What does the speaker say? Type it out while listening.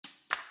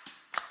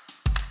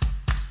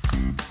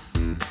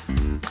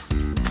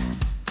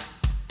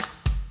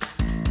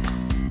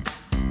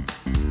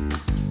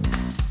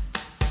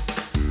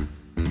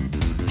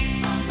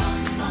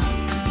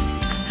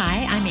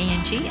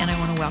Angie, and I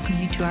want to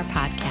welcome you to our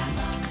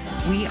podcast.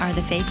 We are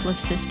the Faith Lift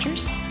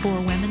Sisters, 4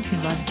 women who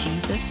love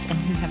Jesus and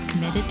who have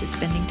committed to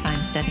spending time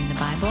studying the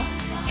Bible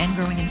and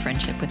growing in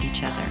friendship with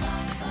each other.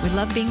 We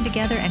love being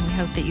together, and we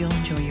hope that you'll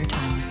enjoy your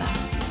time with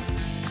us.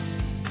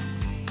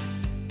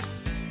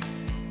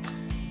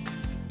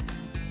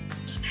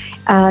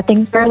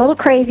 Things are a little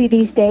crazy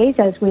these days,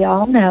 as we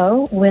all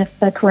know, with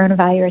the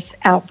coronavirus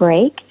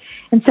outbreak.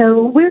 And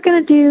so we're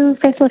going to do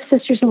Faith Lift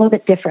Sisters a little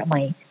bit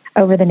differently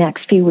over the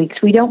next few weeks.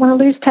 We don't want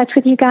to lose touch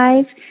with you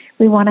guys.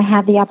 We want to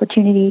have the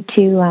opportunity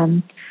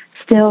to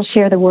still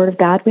share the Word of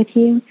God with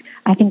you.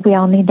 I think we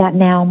all need that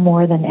now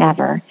more than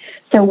ever.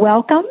 So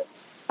welcome.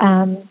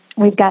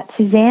 We've got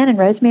Suzanne and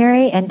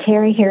Rosemary and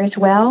Terry here as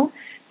well.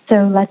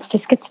 So let's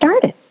just get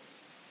started.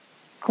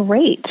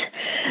 Great.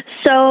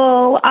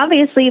 So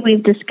obviously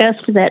we've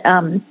discussed that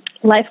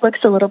life looks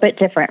a little bit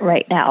different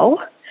right now.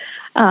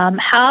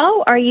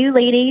 How are you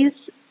ladies?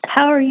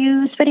 How are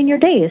you spending your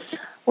days?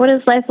 What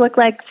does life look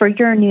like for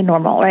your new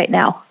normal right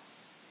now?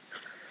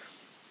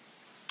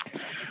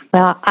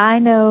 Well, I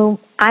know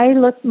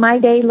my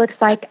day looks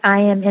like I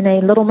am in a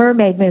Little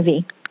Mermaid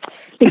movie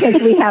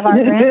because we have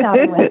our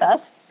granddaughter with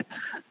us.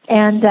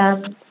 And,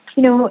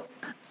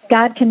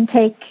 God can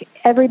take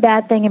every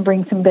bad thing and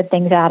bring some good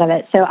things out of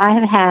it. So I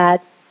have had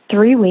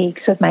 3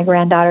 weeks with my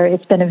granddaughter.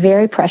 It's been a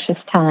very precious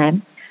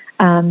time.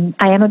 I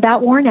am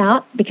about worn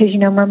out because,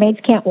 mermaids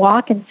can't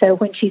walk. And so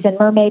when she's in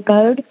mermaid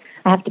mode,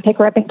 I have to pick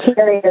her up and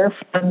carry her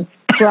from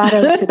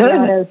grotto to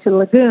grotto to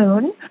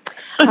lagoon.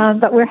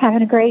 But we're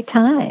having a great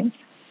time.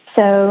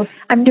 So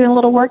I'm doing a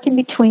little work in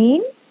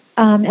between,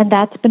 and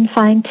that's been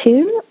fine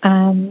too,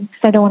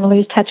 because I don't want to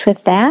lose touch with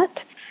that.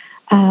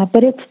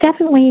 But it's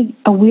definitely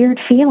a weird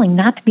feeling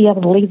not to be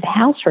able to leave the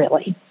house,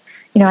 really.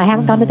 I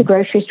haven't gone to the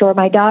grocery store.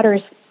 My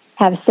daughters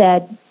have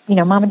said,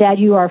 Mom and Dad,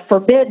 you are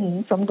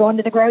forbidden from going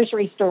to the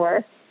grocery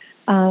store.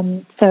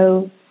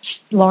 So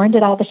Lauren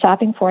did all the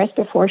shopping for us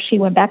before she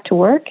went back to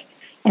work,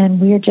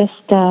 and we're just,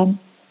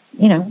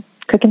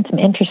 cooking some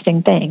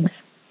interesting things.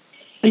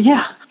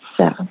 Yeah.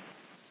 So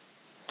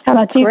how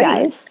about you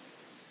guys?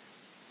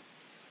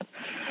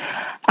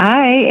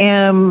 I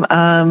am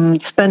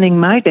spending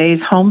my days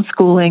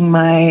homeschooling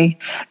my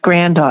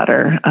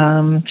granddaughter.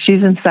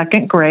 She's in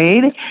 2nd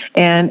grade,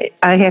 and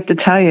I have to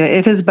tell you,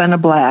 it has been a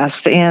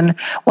blast. And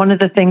one of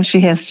the things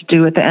she has to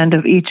do at the end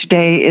of each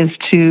day is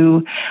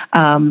to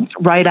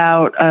write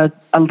out a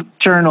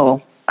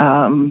journal,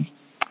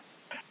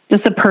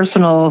 just a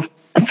personal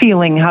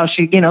feeling, how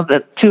she,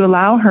 to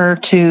allow her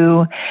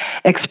to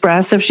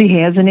express if she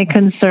has any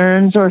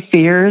concerns or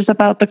fears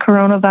about the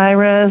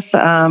coronavirus.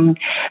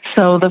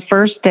 So the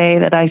first day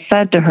that I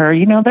said to her,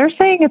 they're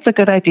saying it's a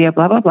good idea,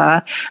 blah, blah, blah.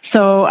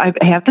 So I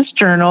have this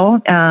journal.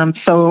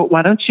 So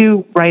why don't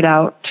you write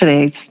out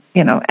today's,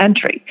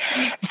 entry?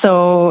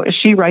 So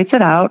she writes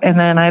it out, and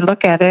then I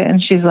look at it,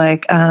 and she's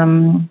like,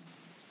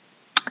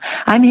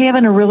 I'm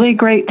having a really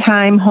great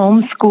time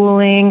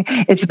homeschooling.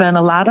 It's been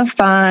a lot of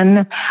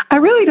fun. I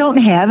really don't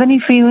have any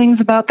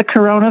feelings about the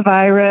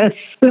coronavirus.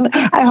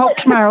 I hope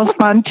tomorrow's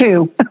fun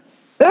too.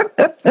 That's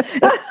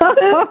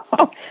a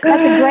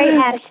great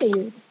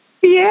attitude.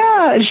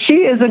 Yeah, she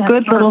is a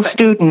good little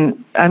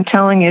student. I'm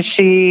telling you,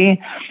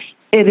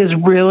 it has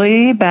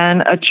really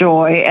been a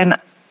joy. And,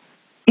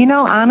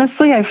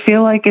 honestly, I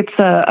feel like it's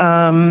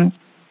a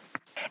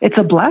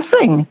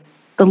blessing.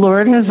 The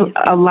Lord has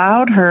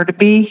allowed her to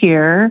be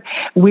here.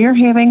 We're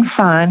having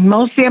fun.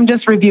 Mostly I'm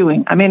just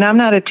reviewing. I mean, I'm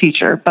not a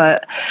teacher,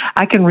 but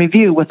I can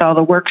review with all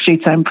the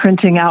worksheets I'm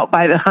printing out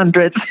by the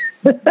hundreds.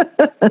 But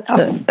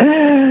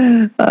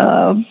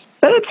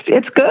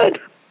it's good.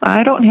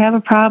 I don't have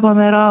a problem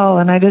at all.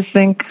 And I just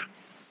think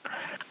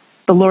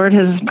the Lord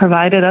has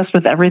provided us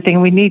with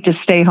everything we need to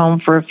stay home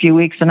for a few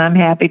weeks, and I'm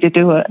happy to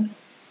do it.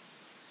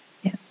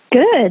 Yeah.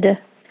 Good.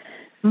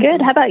 Mm-hmm.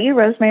 Good. How about you,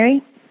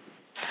 Rosemary?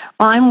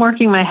 Well, I'm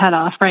working my head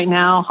off right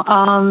now.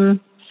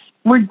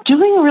 We're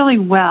doing really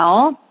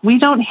well. We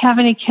don't have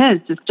any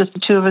kids. It's just the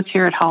 2 of us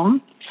here at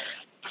home.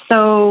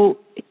 So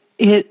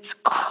it's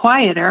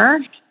quieter.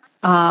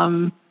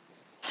 As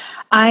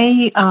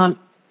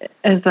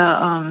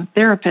a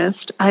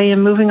therapist, I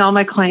am moving all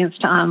my clients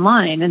to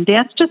online. And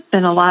that's just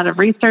been a lot of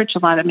research, a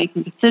lot of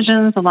making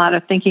decisions, a lot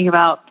of thinking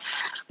about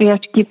we have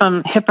to keep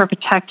them HIPAA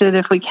protected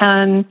if we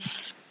can.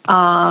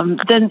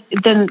 Then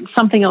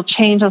something will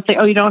change. They'll say,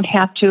 oh, you don't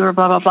have to, or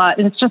blah, blah, blah.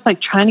 And it's just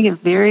like trying to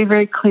get very,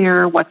 very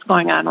clear what's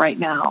going on right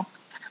now.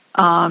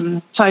 So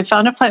I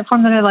found a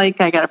platform that I like.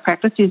 I got to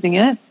practice using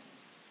it.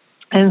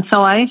 And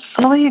so I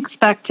fully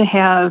expect to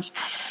have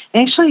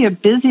actually a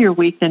busier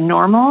week than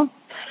normal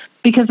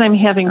because I'm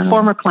having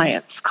former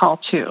clients call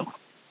too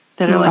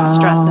that are like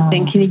stressed and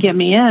saying, can you get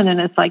me in?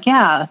 And it's like,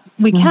 yeah,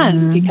 we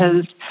can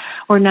because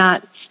we're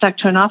not stuck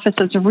to an office.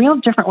 It's a real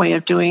different way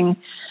of doing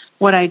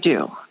what I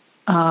do.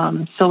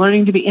 So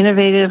learning to be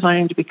innovative,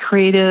 learning to be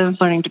creative,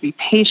 learning to be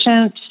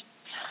patient.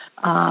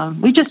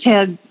 We just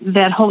had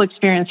that whole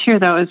experience here,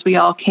 though, as we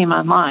all came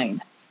online.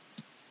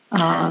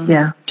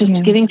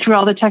 Getting through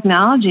all the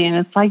technology, and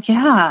it's like,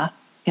 how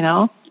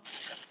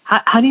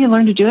do you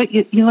learn to do it?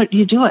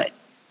 You do it.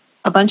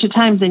 a bunch of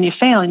times and you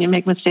fail and you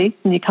make mistakes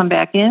and you come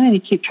back in and you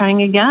keep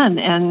trying again.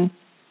 And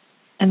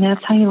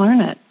that's how you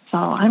learn it. So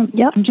I'm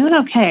doing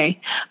okay.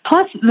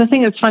 Plus, the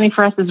thing that's funny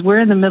for us is we're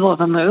in the middle of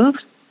a move.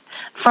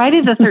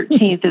 Friday the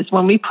 13th is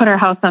when we put our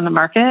house on the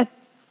market,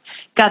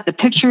 got the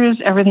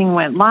pictures, everything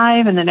went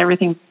live, and then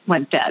everything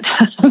went dead.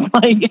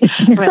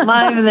 Went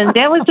live, and then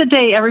that was the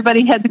day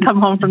everybody had to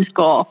come home from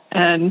school.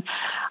 And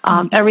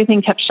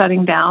everything kept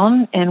shutting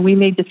down, and we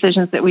made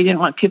decisions that we didn't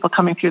want people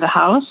coming through the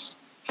house.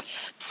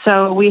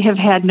 So we have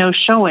had no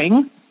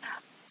showing,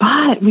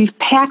 but we've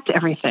packed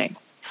everything.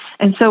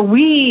 And so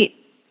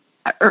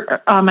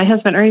my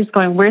husband Ernie's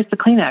going, "Where's the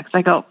Kleenex?"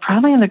 I go,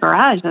 "Probably in the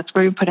garage. That's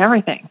where we put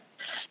everything."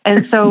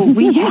 And so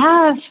we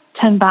have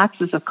 10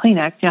 boxes of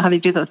Kleenex. You know how they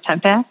do those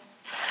 10-packs?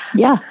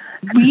 Yeah.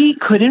 We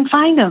couldn't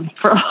find them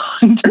for a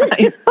long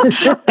time.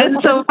 And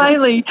so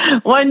finally,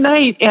 one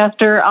night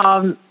after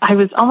I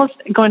was almost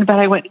going to bed,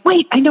 I went,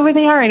 "Wait, I know where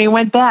they are." And I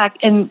went back,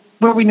 and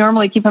where we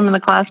normally keep them in the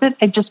closet,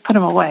 I just put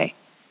them away.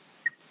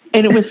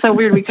 And it was so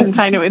weird. We couldn't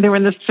find it. They were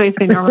in the space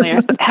they normally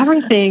are. So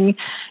everything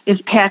is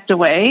packed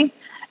away,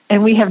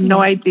 and we have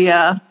no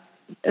idea.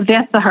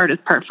 That's the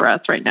hardest part for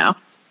us right now,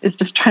 is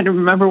just trying to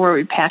remember where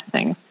we pack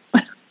things.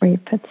 Where you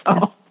put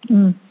stuff.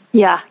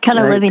 Yeah, kind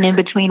of living in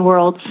between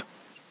worlds.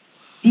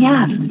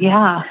 Yeah.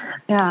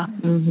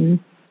 Mm-hmm.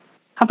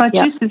 How about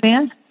you,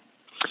 Suzanne?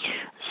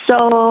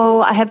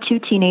 So I have 2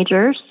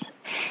 teenagers,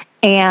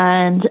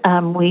 and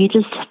we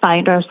just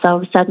find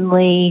ourselves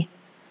suddenly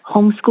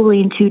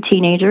homeschooling 2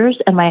 teenagers,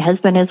 and my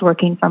husband is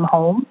working from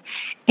home,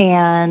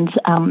 and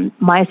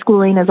my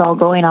schooling is all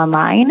going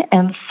online,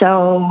 and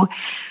so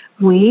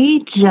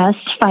we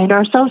just find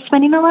ourselves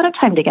spending a lot of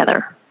time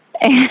together.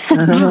 That's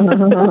kind of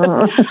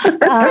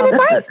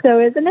nice, though,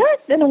 isn't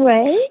it, in a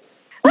way?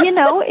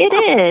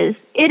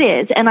 It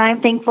is. And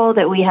I'm thankful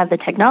that we have the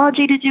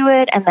technology to do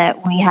it, and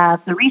that we have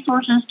the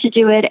resources to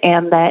do it,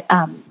 and that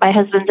my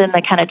husband's in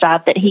the kind of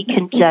job that he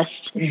can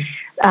just,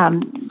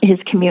 his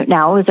commute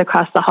now is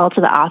across the hall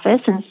to the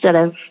office instead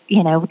of,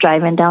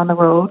 driving down the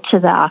road to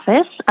the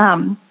office.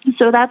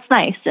 So that's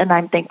nice, and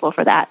I'm thankful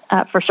for that,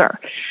 for sure.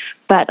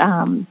 But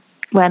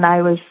when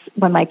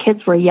my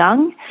kids were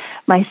young,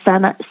 my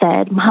son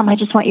said, "Mom, I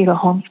just want you to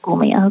homeschool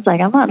me." I was like,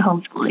 "I'm not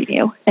homeschooling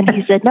you." And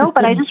he said, "No,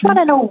 but I just want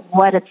to know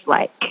what it's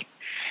like."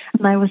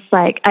 And I was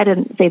like, I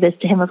didn't say this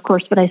to him, of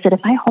course, but I said,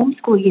 "If I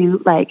homeschool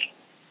you,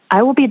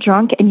 I will be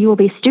drunk and you will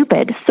be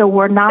stupid. So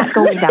we're not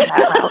going down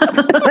that route."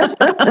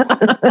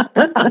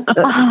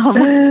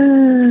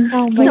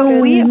 So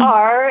we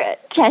are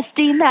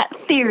testing that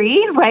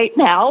theory right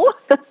now.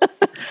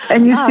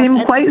 And you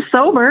seem quite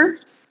sober.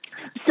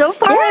 So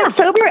far, I'm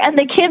sober, and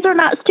the kids are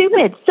not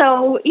stupid.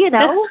 So,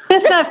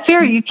 That's not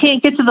fair. You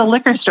can't get to the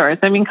liquor stores.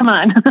 I mean, come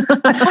on.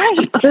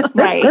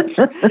 Right.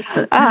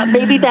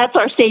 Maybe that's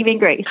our saving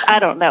grace. I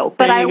don't know.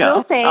 But I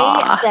will say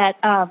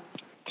that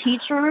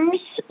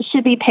teachers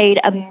should be paid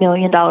 $1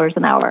 million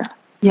an hour.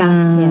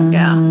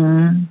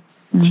 Yeah.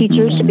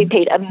 Teachers should be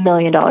paid $1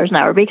 million an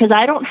hour, because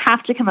I don't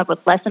have to come up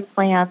with lesson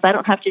plans. I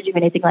don't have to do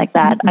anything like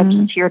that. I'm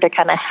just here to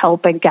kind of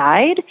help and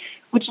guide,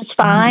 which is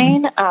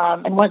fine.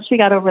 And once we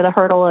got over the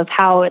hurdle of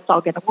how it's all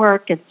going to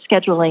work and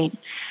scheduling,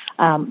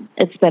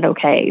 it's been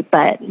okay.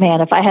 But man,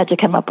 if I had to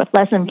come up with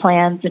lesson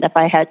plans and if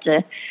I had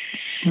to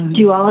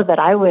do all of it,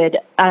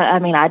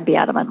 I'd be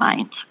out of my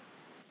mind.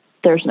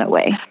 There's no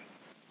way.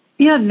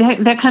 Yeah,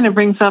 that kind of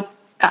brings up,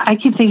 I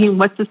keep thinking,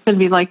 what's this going to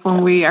be like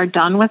when we are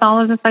done with all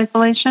of this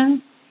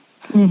isolation?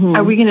 Mm-hmm.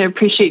 Are we going to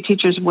appreciate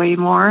teachers way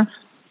more?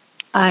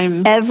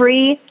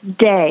 Every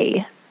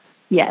day.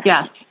 Yes.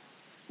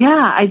 Yeah,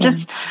 I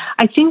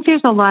think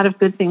there's a lot of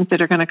good things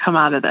that are going to come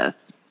out of this.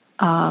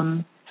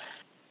 I'm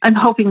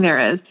hoping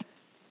there is.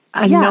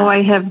 I know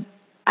I have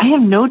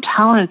no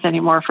tolerance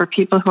anymore for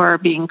people who are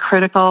being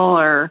critical,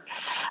 or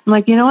I'm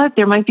like, you know what?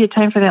 There might be a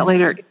time for that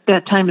later.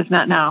 That time is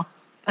not now.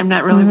 I'm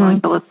not really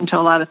willing to listen to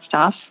a lot of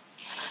stuff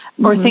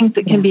or things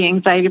that can be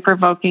anxiety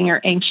provoking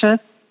or anxious.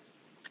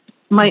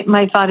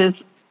 My thought is,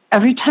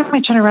 every time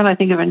I turn around, I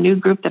think of a new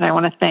group that I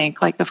want to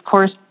thank. Like, of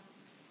course,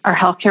 our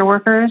healthcare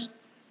workers.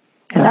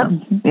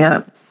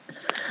 Yeah.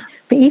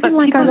 But even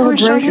like our little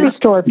grocery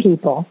store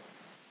people.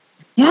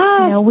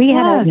 Yeah. We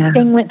had a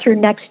thing went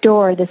through next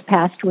door this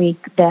past week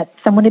that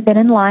someone had been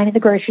in line at the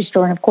grocery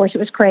store, and of course it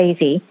was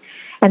crazy,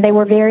 and they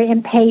were very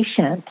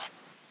impatient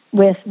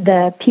with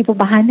the people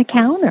behind the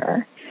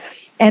counter.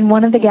 And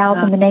one of the gals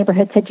in the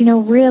neighborhood said,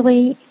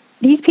 really,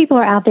 these people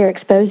are out there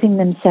exposing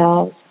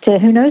themselves to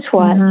who knows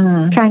what,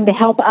 trying to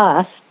help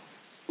us,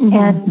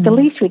 and the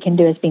least we can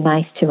do is be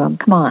nice to them.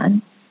 Come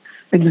on.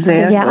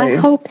 Exactly. So, I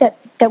hope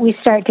that we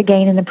start to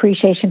gain an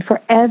appreciation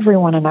for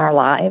everyone in our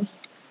lives.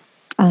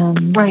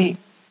 Right.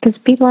 Because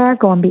people are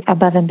going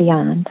above and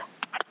beyond.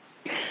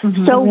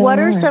 So what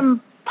are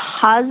some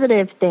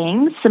positive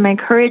things, some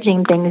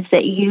encouraging things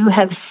that you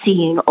have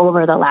seen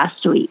over the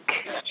last week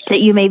that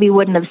you maybe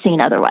wouldn't have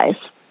seen otherwise?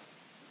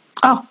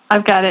 Oh,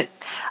 I've got it.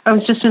 I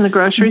was just in the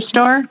grocery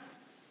store.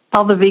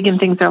 All the vegan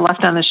things are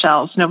left on the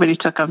shelves. Nobody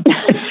took them.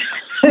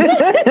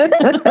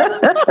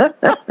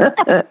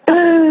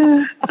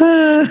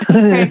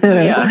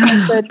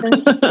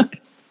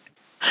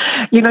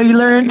 You know, you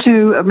learn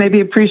to maybe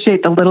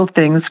appreciate the little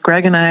things.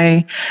 Greg and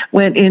I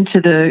went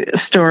into the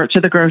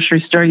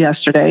grocery store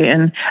yesterday,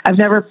 and I've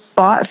never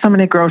bought so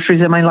many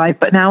groceries in my life,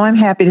 but now I'm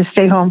happy to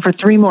stay home for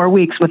 3 more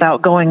weeks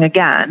without going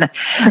again.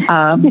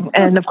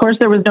 And of course,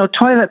 there was no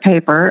toilet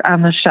paper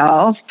on the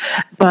shelf,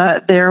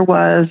 but there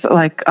was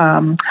like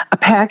a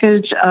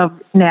package of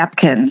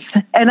napkins.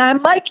 And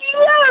I'm like,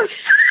 yes!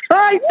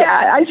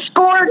 I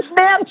scored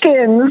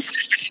napkins.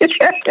 If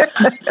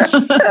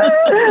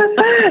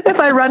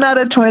I run out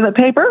of toilet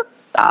paper,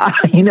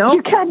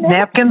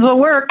 napkins will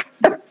work.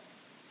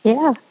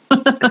 Yeah.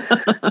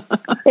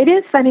 It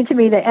is funny to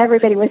me that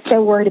everybody was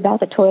so worried about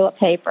the toilet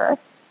paper.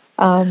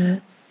 I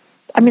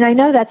mean, I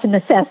know that's a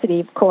necessity,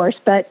 of course,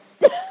 but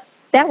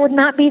that would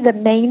not be the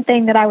main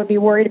thing that I would be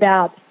worried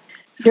about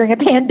during a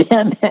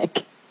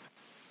pandemic.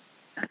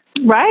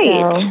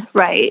 Right,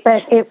 right.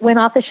 But it went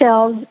off the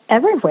shelves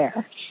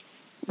everywhere.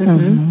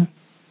 Mm-hmm.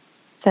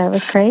 So it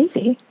was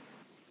crazy.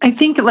 I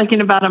think like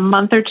in about a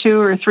month or 2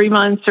 or 3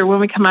 months, or when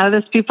we come out of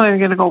this, people are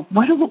going to go,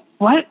 why do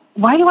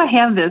I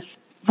have this?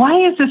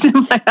 Why is this in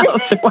my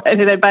house? Why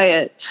did I buy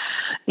it?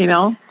 You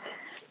know,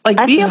 like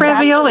beef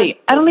ravioli.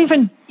 I don't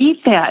even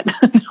eat that.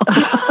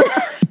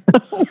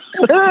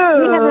 We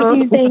have a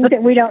few things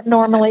that we don't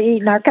normally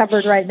eat in our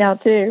cupboard right now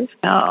too.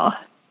 No,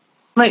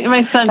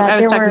 my son.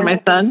 I was talking to my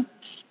son.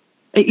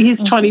 He's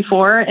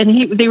 24,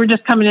 and they were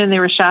just coming in. They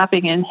were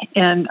shopping, and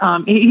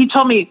he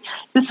told me,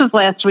 this was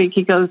last week.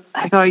 He goes,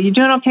 I go, are you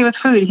doing okay with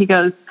food? He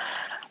goes,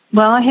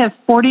 well, I have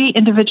 40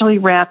 individually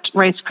wrapped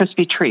Rice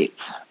Krispie treats.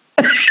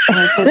 And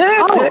I said,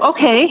 oh,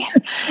 okay.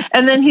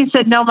 And then he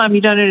said, no, Mom,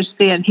 you don't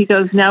understand. He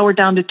goes, now we're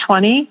down to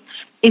 20.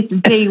 It's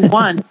day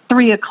 1,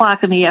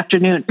 3:00 in the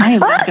afternoon. I am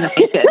not going to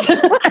make it.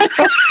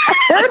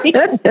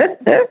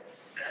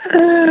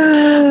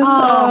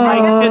 Oh my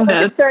goodness!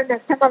 I'm concerned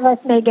that some of us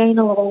may gain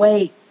a little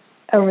weight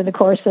over the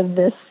course of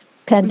this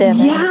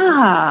pandemic.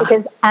 Yeah.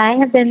 Because I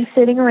have been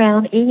sitting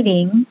around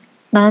eating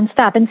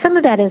nonstop. And some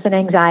of that is an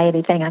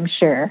anxiety thing, I'm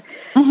sure.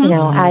 Mm-hmm. You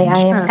know, I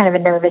am kind of a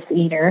nervous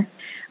eater.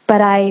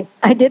 But I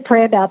did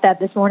pray about that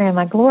this morning. I'm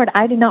like, Lord,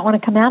 I do not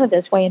want to come out of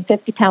this weighing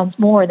 50 pounds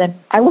more than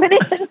I went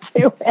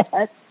into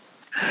it.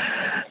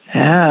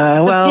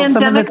 Yeah, well, some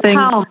of the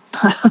things.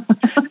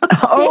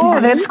 Oh,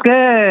 that's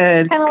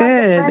good. Kind of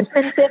good. Like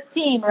freshman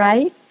 15,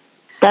 right?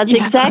 That's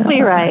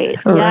exactly right.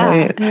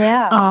 Right.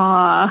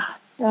 Yeah.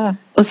 Well,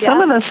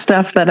 some of the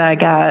stuff that I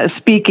got,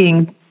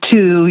 speaking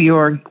to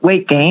your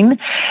weight gain,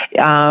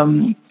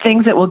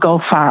 things that will go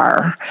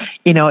far,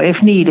 you know, if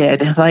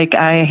needed. Like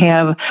I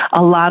have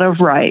a lot of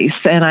rice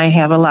and I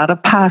have a lot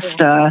of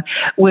pasta,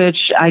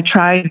 which I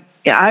tried.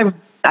 I've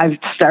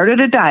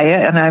started a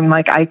diet, and I'm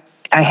like, I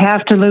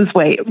have to lose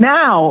weight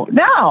now.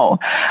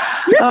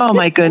 Oh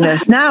my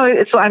goodness. Now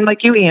I'm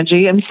like you,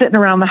 Angie. I'm sitting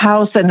around the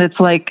house, and it's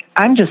like,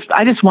 I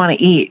just want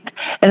to eat,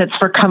 and it's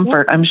for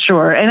comfort, I'm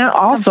sure. And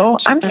also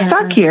I'm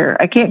stuck here.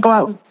 I can't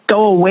go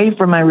away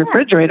from my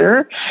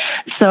refrigerator.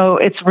 So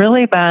it's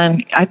really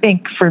been, I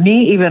think for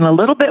me, even a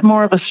little bit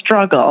more of a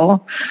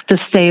struggle to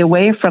stay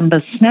away from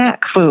the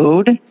snack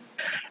food,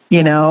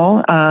 you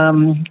know,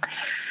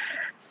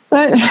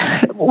 but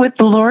with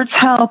the Lord's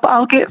help,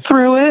 I'll get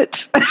through it.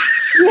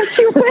 Yes,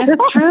 you will.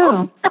 That's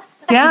true.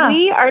 Yeah.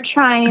 We are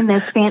trying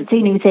this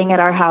fancy new thing at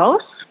our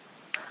house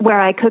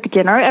where I cook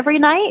dinner every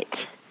night,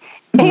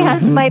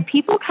 and my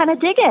people kind of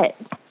dig it.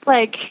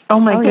 Like, oh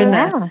my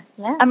goodness.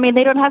 Yeah. I mean,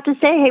 they don't have to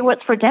say, hey,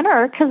 what's for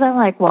dinner? Because I'm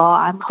like, well,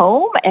 I'm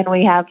home and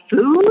we have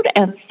food,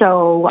 and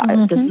so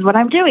this is what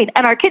I'm doing.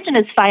 And our kitchen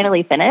is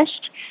finally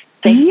finished.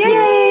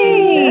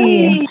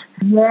 Yay!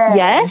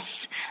 Yes.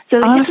 So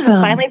the kitchen is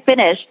Awesome. finally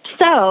finished.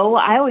 So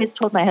I always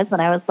told my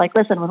husband, I was like,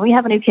 listen, when we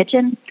have a new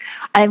kitchen,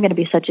 I'm going to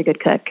be such a good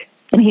cook.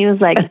 And he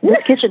was like,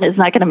 this kitchen is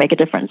not going to make a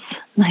difference.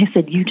 And I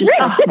said, you just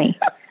got me.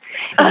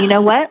 And you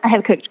know what? I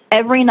have cooked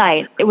every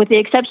night, with the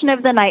exception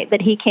of the night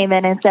that he came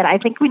in and said, I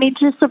think we need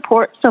to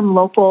support some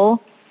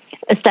local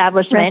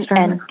establishment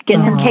and get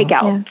some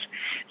takeout. Yeah.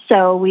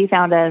 So we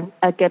found a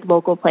good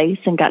local place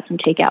and got some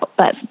takeout.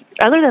 But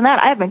other than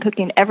that, I've been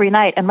cooking every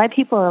night, and my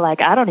people are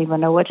like, I don't even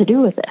know what to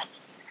do with this.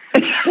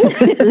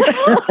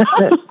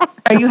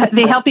 Are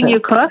they helping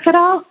you cook at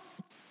all?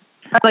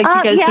 Like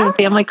you guys doing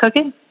family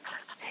cooking?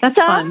 That's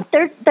fun.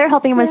 They're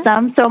helping with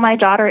some. So my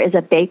daughter is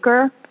a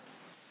baker.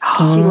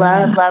 She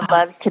loves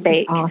to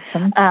bake.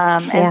 Awesome.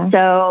 And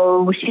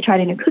so she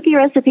tried a new cookie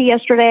recipe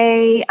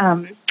yesterday.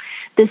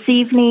 This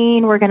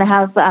evening we're going to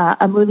have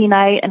a movie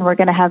night, and we're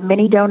going to have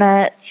mini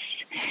donuts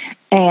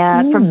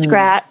and from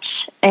scratch.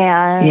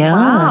 And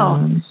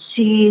wow,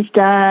 she's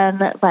done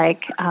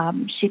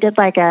she did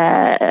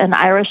an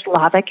Irish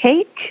lava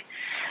cake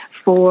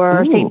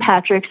for St.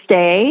 Patrick's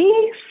Day.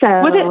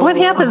 So what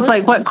happens?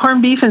 Like what,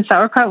 corned beef and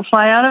sauerkraut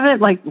fly out of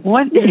it? Like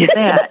what is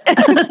that?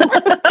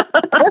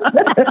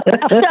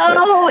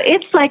 So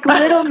it's like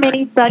little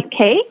mini bundt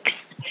cakes,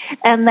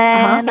 and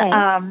then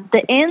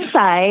the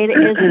inside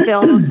is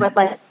filled with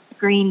like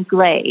green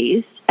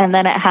glaze, and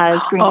then it has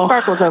green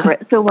sparkles over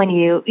it. So when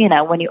you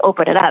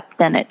open it up,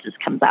 then it just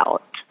comes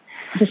out.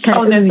 Just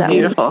kind of that's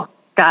beautiful.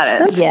 Got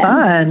it. That's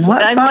fun.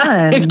 What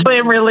fun. Actually,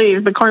 I'm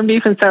relieved. The corned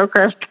beef and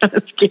sauerkraut kind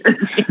of scared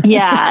me.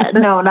 Yeah,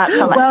 no, not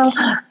so much. Well,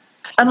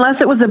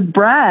 unless it was a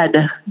bread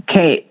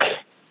cake.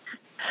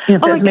 You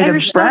know, if it's made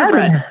of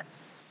bread.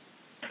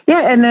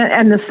 Yeah,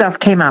 and the stuff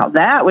came out.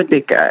 That would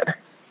be good.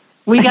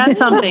 We got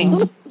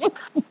something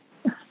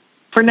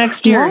for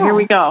next year. Yeah. Here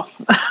we go.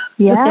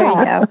 Yeah. There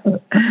you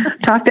go.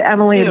 Talk to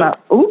Emily about,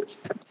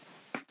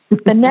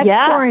 the next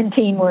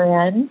quarantine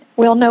we're in,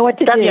 we'll know what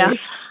to do. Yeah.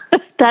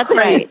 That's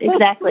right.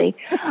 Exactly.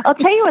 I'll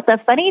tell you what the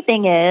funny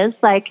thing is,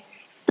 so I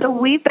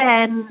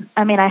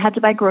had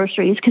to buy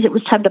groceries because it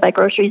was time to buy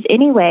groceries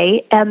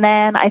anyway. And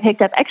then I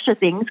picked up extra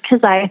things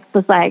because I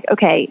was like,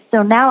 okay,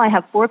 so now I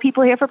have 4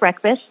 people here for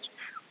breakfast,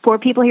 4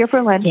 people here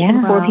for lunch,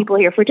 and 4 people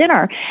here for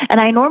dinner.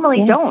 And I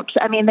normally don't.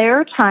 I mean, there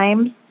are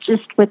times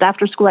just with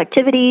after school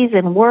activities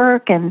and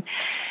work and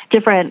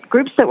different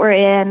groups that we're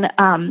in,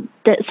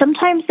 that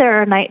sometimes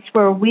there are nights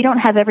where we don't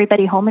have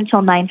everybody home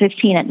until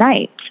 9:15 at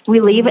night. We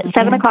leave at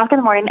 7 o'clock in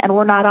the morning and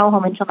we're not all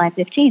home until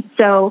 9:15.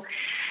 So,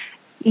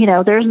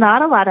 there's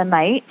not a lot of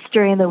nights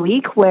during the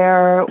week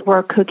where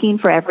we're cooking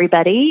for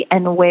everybody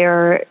and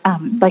where,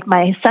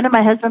 my son and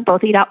my husband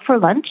both eat out for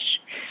lunch.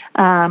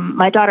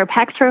 My daughter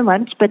packs her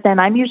lunch, but then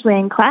I'm usually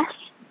in class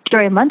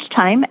during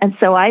lunchtime, and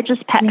so I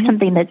just pack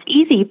something that's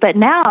easy. But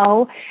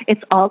now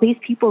it's all these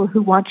people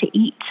who want to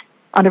eat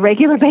on a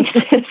regular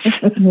basis.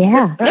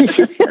 Yeah.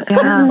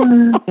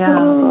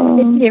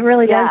 It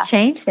really does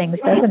change things,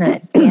 doesn't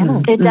it?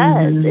 Yeah. It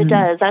does. It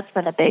does. That's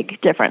been a big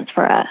difference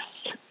for us.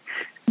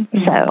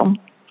 So,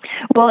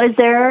 well, is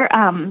there,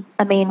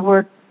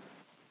 we're,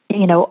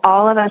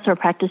 all of us are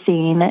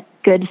practicing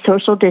good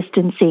social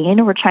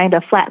distancing. We're trying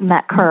to flatten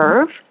that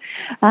curve.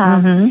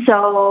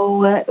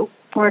 So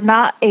we're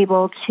not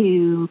able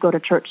to go to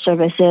church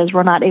services.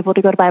 We're not able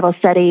to go to Bible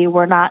study.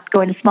 We're not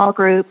going to small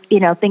group,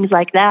 things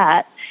like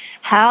that.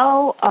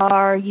 How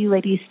are you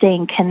ladies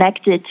staying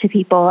connected to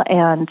people,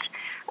 and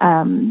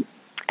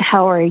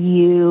how are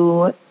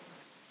you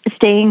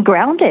staying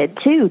grounded,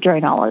 too,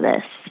 during all of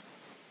this?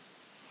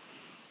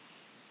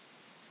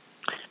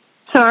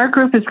 So our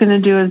group is going to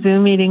do a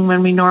Zoom meeting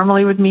when we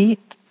normally would meet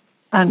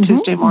on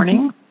Tuesday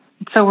morning.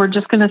 So we're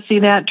just going to see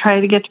that,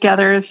 try to get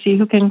together, see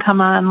who can come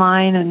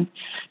online, and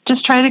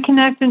just try to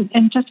connect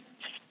and just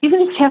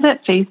even just have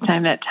that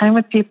FaceTime, that time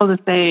with people to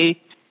say,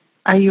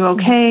 are you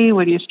okay?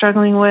 What are you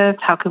struggling with?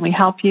 How can we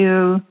help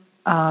you?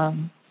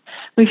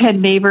 We've had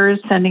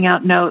neighbors sending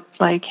out notes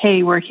like,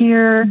 hey, we're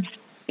here.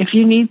 If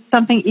you need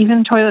something,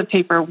 even toilet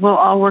paper, we'll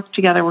all work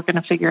together. We're going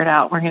to figure it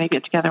out. We're going to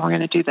get together. We're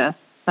going to do this.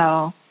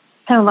 So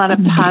had a lot of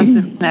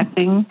positive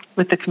connecting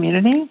with the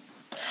community.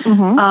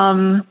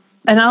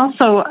 And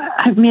also,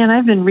 I've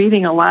been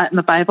reading a lot in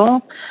the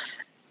Bible.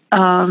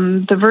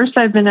 The verse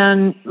I've been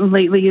on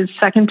lately is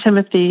 2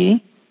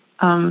 Timothy,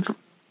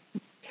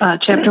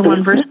 chapter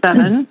 1, verse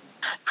 7.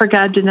 For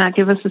God did not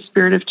give us a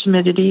spirit of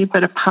timidity,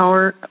 but a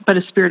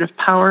spirit of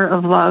power,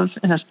 of love,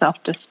 and of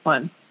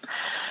self-discipline.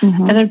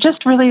 And I've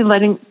just really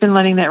been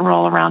letting that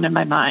roll around in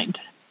my mind.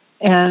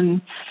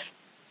 And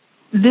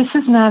this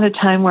is not a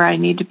time where I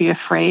need to be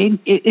afraid.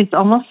 It's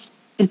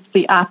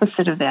the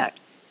opposite of that.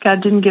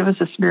 God didn't give us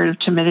a spirit of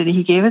timidity.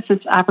 He gave us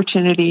this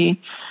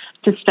opportunity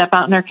to step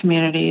out in our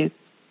communities,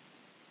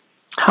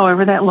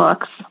 however that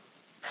looks,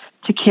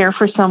 to care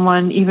for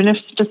someone, even if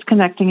it's just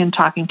connecting and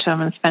talking to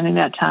them and spending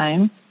that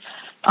time.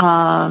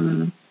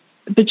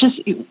 But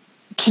just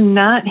to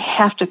not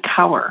have to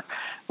cower.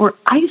 We're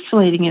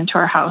isolating into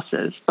our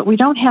houses, but we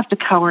don't have to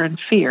cower in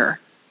fear.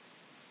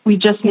 We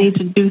just need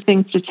to do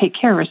things to take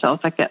care of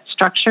ourselves, like that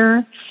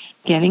structure,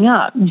 getting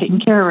up,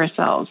 taking care of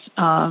ourselves,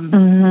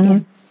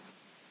 and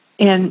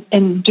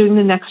doing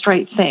the next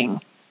right thing.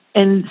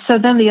 And so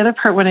then the other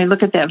part, when I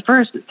look at that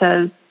verse, it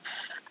says,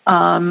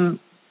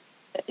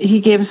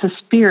 He gave us a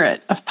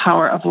spirit of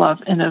power, of love,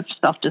 and of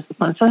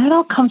self-discipline. So that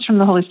all comes from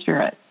the Holy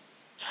Spirit.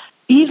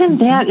 Even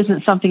that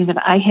isn't something that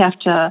I have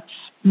to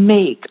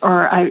make,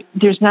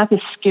 there's not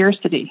this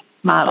scarcity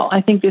model.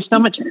 I think there's so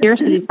much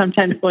scarcity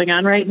sometimes going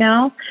on right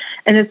now.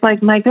 And it's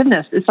like, my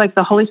goodness, it's like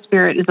the Holy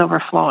Spirit is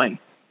overflowing.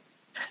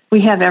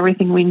 We have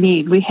everything we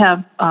need. We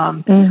have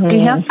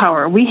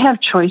power. We have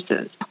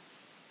choices.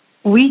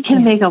 We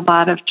can make a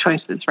lot of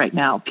choices right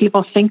now.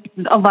 People think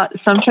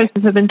some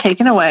choices have been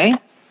taken away,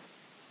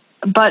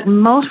 but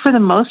for the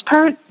most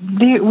part,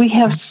 we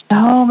have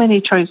so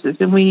many choices,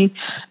 and we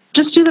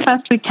just do the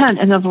best we can.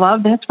 And of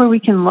love, that's where we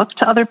can look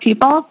to other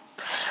people.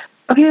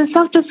 Okay, the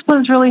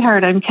self-discipline is really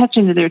hard. I'm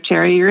catching you there,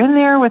 Terry. You're in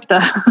there with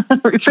the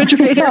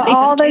refrigerator.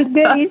 All those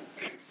goodies.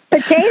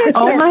 Potato chips.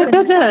 Oh, my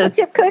goodness.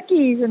 Chip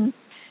cookies. And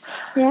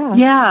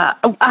yeah.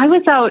 I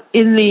was out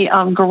in the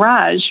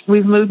garage.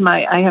 We've moved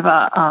I have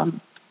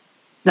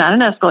not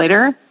an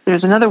escalator.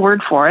 There's another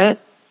word for it,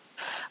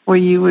 where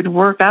you would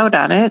work out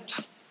on it.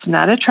 It's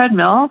not a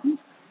treadmill.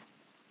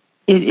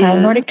 It is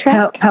Nordic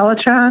Track.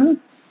 Peloton.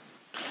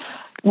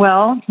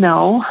 Well,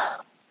 no.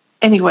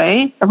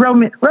 Anyway, a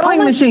rowing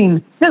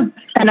machine.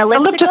 An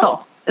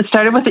elliptical. It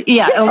started with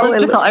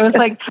elliptical. I was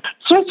like,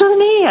 starts with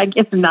an E.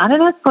 It's not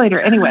an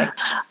escalator. Anyway,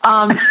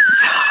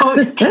 so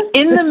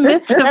in the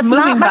midst of That's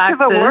moving not much boxes,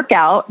 of a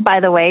workout, by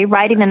the way.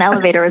 Riding an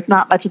elevator is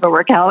not much of a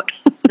workout.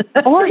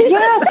 Or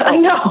yes, I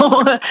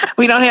know.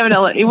 We don't have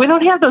we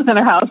don't have those in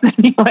our house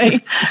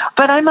anyway.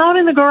 But I'm out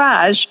in the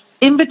garage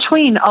in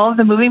between all of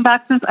the moving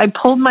boxes. I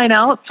pulled mine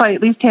out so I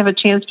at least have a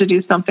chance to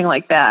do something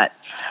like that.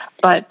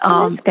 But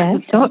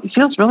it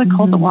feels really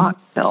cold to walk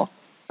still.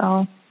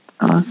 So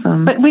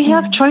awesome. But we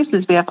have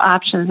choices, we have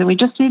options, and we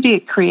just need to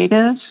get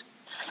creative.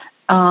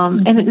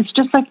 And it's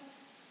just like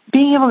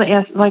being able to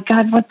ask, like,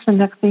 God, what's the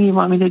next thing you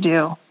want me to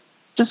do?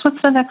 Just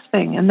what's the next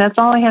thing? And that's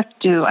all I have to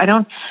do. I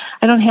don't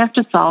have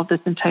to solve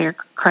this entire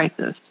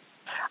crisis.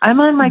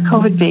 I'm on my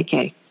COVID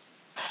vacay.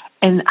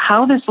 And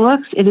how this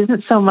looks, it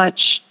isn't so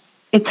much,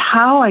 it's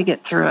how I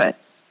get through it.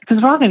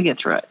 Because we're all going to get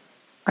through it,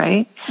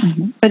 right?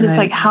 But it's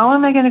like, how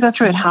am I going to go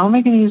through it? How am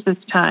I going to use this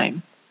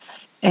time?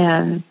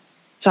 And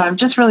so I've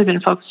just really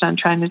been focused on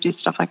trying to do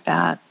stuff like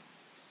that.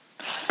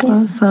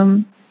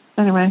 Awesome.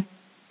 Anyway.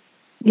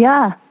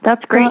 Yeah,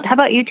 that's great. How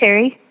about you,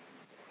 Terry?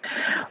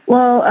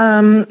 Well,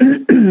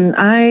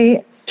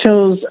 I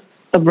chose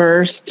a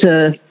verse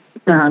to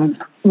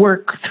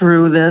work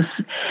through this.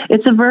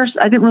 It's a verse,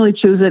 I didn't really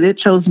choose it. It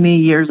chose me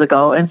years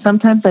ago. And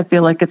sometimes I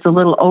feel like it's a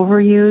little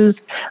overused,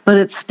 but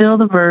it's still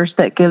the verse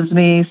that gives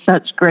me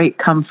such great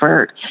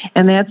comfort.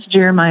 And that's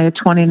Jeremiah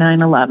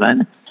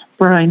 29:11.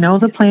 For I know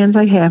the plans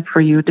I have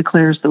for you,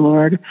 declares the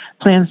Lord,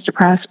 plans to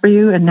prosper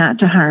you and not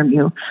to harm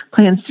you,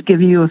 plans to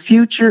give you a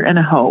future and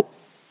a hope.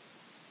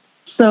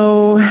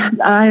 So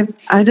I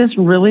just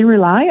really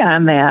rely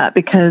on that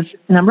because,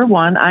 number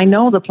one, I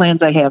know the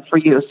plans I have for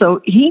you.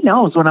 So he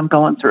knows what I'm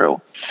going through,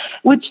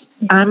 which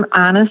I'm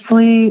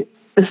honestly,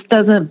 this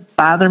doesn't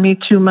bother me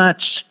too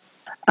much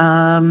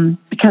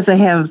because I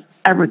have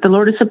the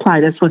Lord has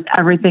supplied us with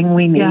everything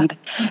we need.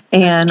 Yeah.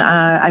 And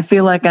I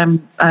feel like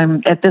I'm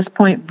at this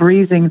point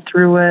breezing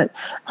through it.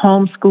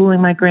 Homeschooling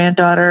my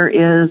granddaughter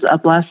is a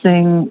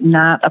blessing,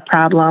 not a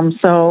problem.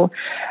 So,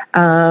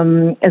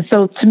 and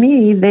so to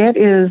me, that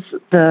is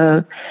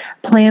the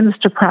plans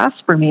to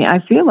prosper me. I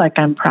feel like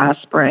I'm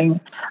prospering.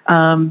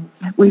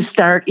 We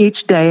start each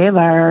day of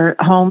our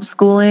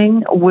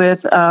homeschooling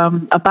with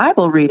a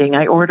Bible reading.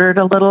 I ordered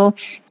a little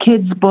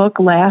kids book,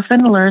 Laugh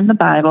and Learn the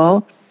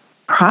Bible,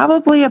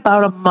 probably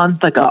about a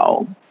month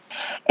ago.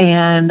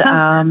 And,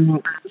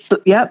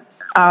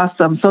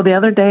 awesome. So the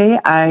other day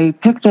I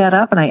picked that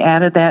up and I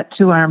added that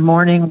to our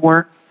morning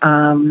work,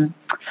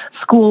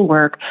 school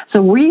work.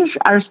 So we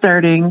are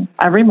starting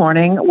every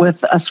morning with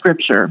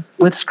scripture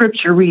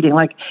reading,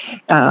 like,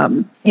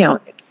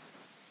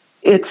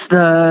 it's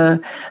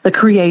the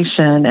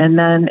creation, and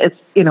then it's,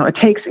 it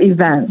takes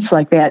events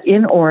like that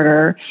in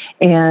order.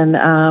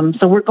 And,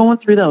 so we're going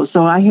through those.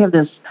 So I have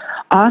this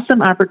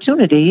awesome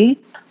opportunity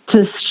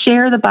to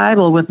share the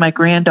Bible with my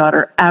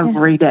granddaughter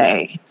every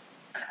day.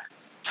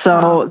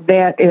 So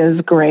that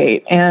is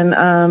great. And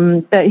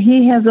that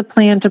he has a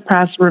plan to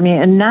prosper me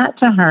and not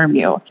to harm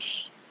you.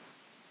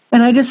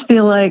 And I just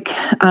feel like,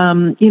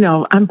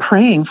 I'm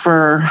praying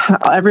for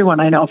everyone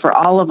I know, for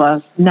all of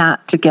us,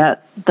 not to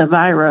get the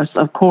virus,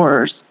 of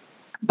course,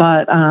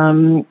 but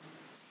and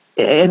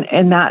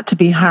not to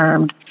be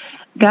harmed.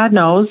 God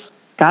knows.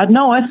 God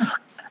knoweth.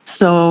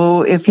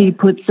 So if he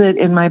puts it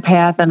in my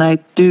path and I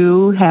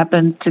do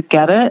happen to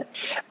get it,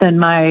 then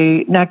my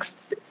next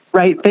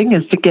right thing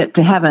is to get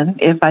to heaven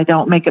if I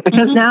don't make it.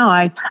 Because now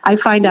I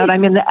find out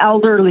I'm in the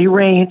elderly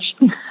range.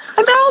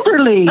 I'm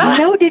elderly.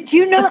 Did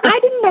you know? I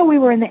didn't know we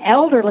were in the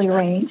elderly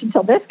range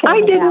until this came out.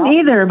 I didn't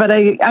either, but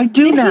I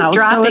do now.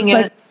 Dropping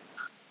it.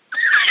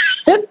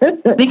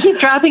 They keep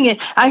dropping it.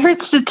 I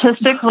heard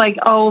statistics like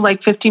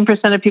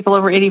 15% of people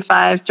over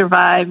 85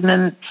 survive, and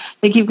then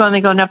they keep going.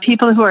 They go, now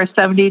people who are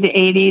 70 to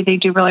 80, they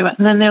do really well.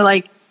 And then they're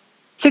like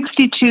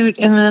 62,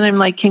 and then I'm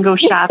like, can go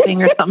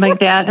shopping or something like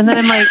that. And then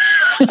I'm like,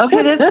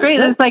 okay, that's great.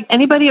 It's like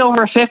anybody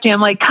over 50,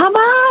 I'm like, come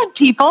on,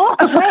 people.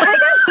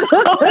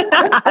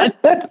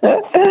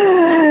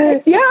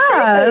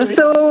 Yeah.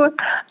 So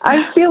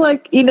I feel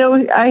like, he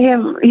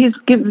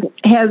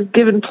has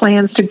given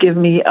plans to give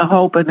me a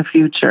hope in the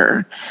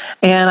future.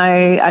 And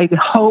I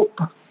hope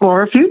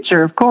for a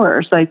future, of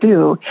course, I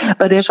do.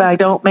 But if I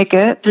don't make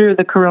it through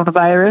the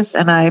coronavirus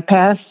and I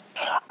pass,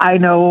 I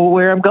know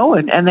where I'm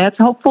going. And that's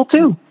hopeful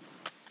too,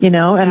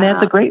 and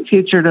that's a great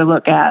future to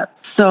look at.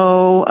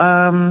 So,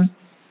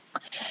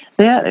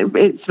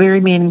 it's very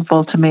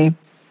meaningful to me.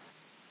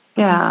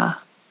 Yeah.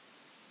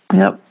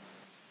 Yep.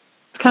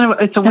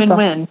 It's a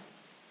win-win.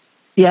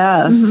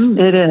 Yes,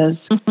 it is.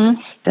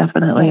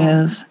 Definitely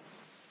is.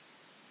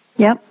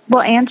 Yep.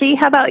 Well, Angie,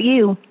 how about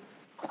you?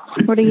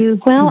 What are you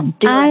doing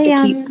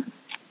to keep?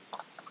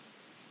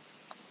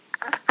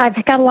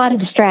 I've got a lot of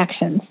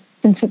distractions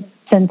since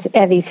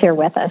Evie's here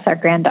with us, our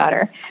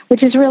granddaughter,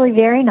 which is really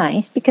very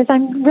nice because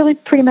I'm really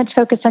pretty much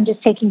focused on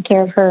just taking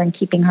care of her and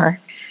keeping her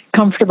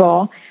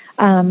comfortable.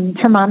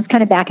 Her mom's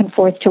kind of back and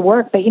forth to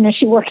work, but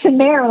she works in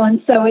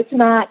Maryland, so it's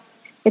not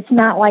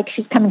like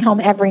she's coming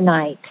home every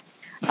night.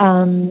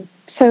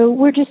 So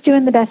we're just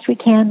doing the best we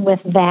can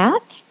with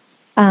that.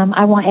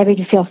 I want Evie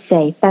to feel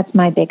safe. That's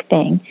my big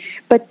thing.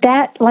 But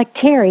that, like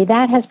Terry,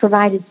 that has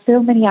provided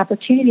so many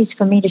opportunities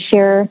for me to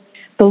share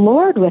the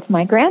Lord with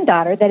my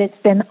granddaughter that it's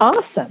been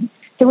awesome.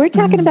 So we're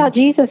talking about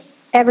Jesus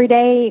every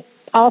day,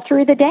 all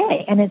through the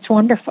day, and it's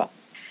wonderful.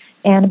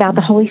 And about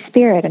the Holy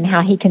Spirit and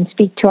how he can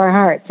speak to our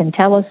hearts and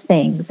tell us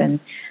things, and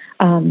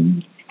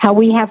how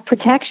we have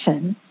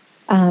protection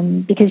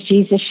because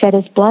Jesus shed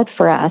his blood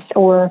for us,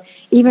 or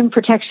even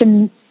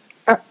protection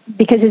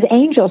because his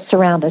angels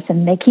surround us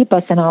and they keep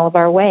us in all of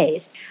our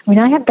ways. I mean,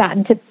 I have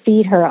gotten to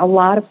feed her a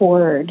lot of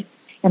word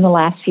in the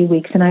last few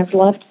weeks, and I've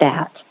loved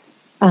that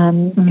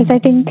because I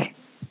think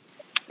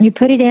you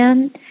put it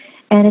in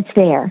and it's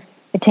there.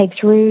 It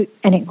takes root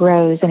and it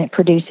grows and it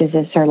produces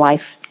as her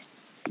life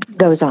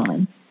goes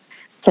on.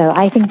 So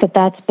I think that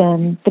that's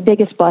been the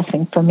biggest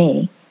blessing for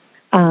me.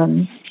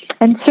 And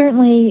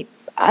certainly,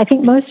 I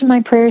think most of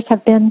my prayers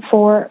have been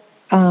for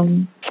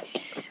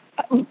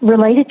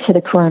related to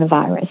the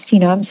coronavirus. You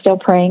know, I'm still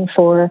praying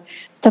for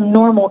some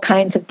normal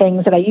kinds of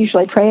things that I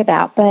usually pray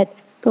about, but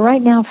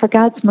right now for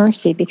God's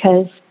mercy,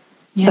 because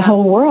the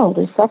whole world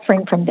is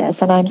suffering from this,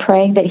 and I'm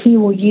praying that he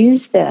will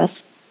use this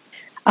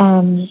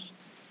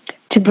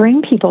to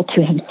bring people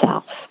to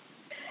himself.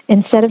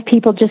 Instead of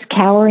people just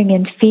cowering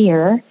in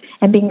fear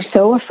and being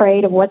so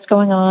afraid of what's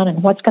going on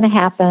and what's going to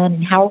happen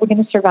and how are we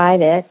going to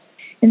survive it,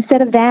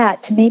 instead of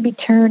that, to maybe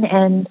turn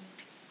and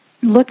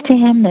look to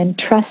him and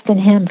trust in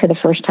him for the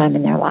first time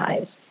in their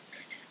lives.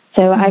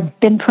 So I've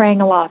been praying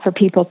a lot for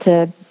people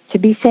to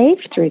be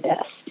saved through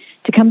this,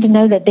 to come to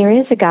know that there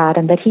is a God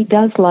and that he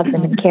does love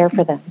them and care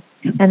for them,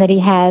 and that he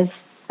has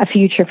a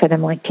future for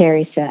them, like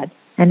Terry said,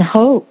 and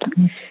hope.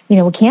 You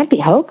know, we can't be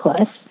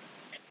hopeless,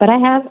 but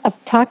I've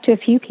talked to a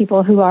few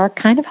people who are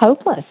kind of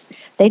hopeless.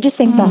 They just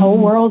think the whole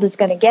world is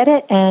going to get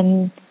it,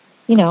 and,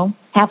 you know,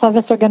 half of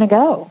us are going to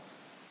go.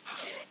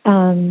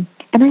 And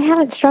I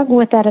haven't struggled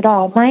with that at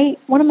all.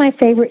 One of my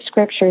favorite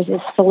scriptures is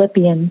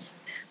Philippians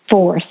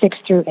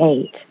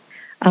 4:6-8.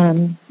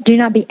 Do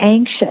not be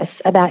anxious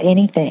about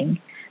anything,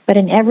 but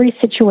in every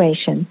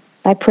situation,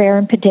 by prayer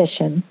and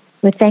petition,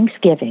 with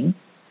thanksgiving,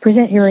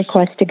 present your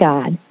request to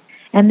God,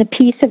 and the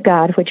peace of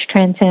God, which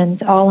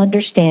transcends all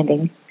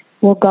understanding,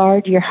 will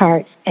guard your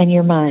hearts and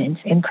your minds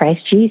in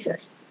Christ Jesus.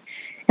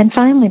 And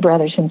finally,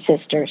 brothers and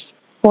sisters,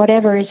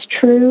 whatever is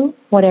true,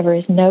 whatever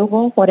is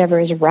noble, whatever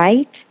is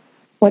right,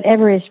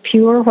 whatever is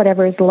pure,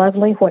 whatever is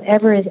lovely,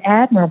 whatever is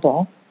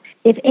admirable,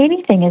 if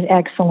anything is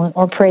excellent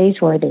or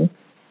praiseworthy,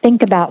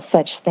 think about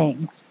such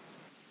things.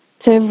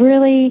 So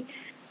really,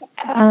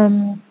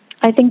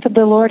 I think that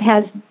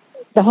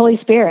the Holy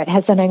Spirit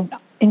has done an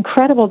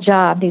incredible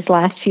job these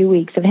last few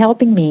weeks of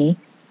helping me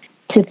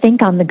to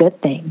think on the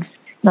good things,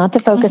 not to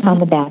focus on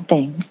the bad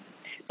things,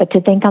 but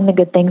to think on the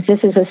good things. This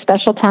is a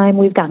special time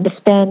we've gotten to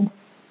spend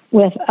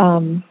with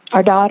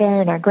our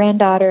daughter and our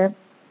granddaughter.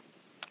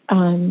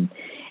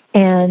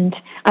 And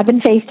I've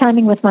been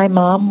FaceTiming with my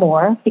mom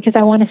more because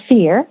I want to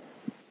see her.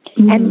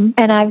 And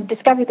I've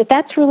discovered that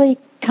that's really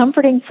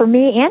comforting for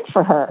me and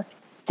for her.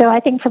 So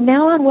I think from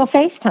now on we'll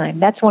FaceTime.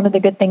 That's one of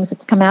the good things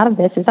that's come out of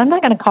this is I'm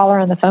not going to call her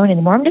on the phone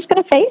anymore. I'm just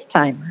going to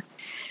FaceTime her.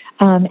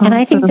 And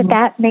I think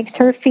that makes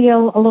her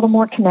feel a little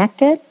more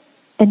connected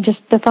than just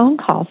the phone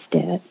calls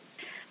did.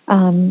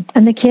 And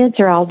the kids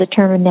are all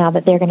determined now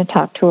that they're going to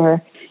talk to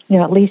her, you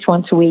know, at least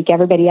once a week.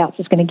 Everybody else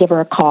is going to give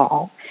her a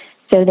call.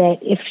 So that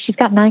if she's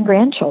got 9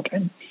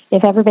 grandchildren,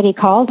 if everybody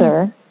called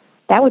her,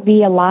 that would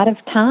be a lot of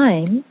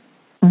time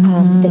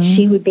that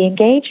she would be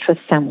engaged with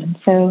someone.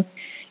 So,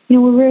 you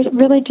know, we're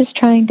really just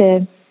trying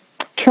to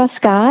trust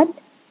God,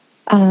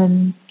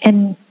 and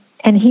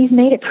he's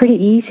made it pretty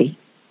easy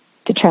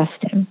to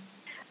trust him.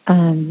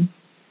 You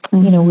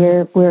know,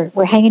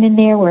 we're hanging in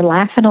there. We're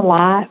laughing a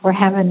lot. We're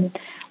having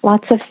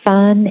lots of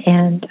fun,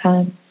 and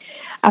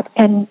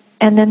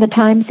then the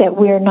times that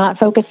we're not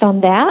focused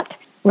on that,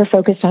 we're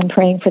focused on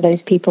praying for those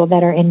people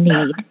that are in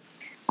need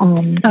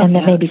and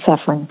that may be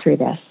suffering through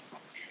this.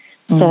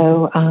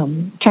 So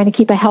trying to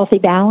keep a healthy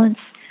balance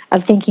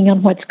of thinking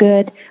on what's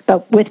good,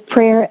 but with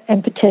prayer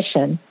and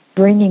petition,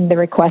 bringing the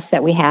requests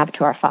that we have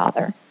to our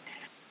Father.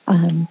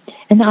 And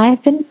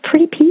I've been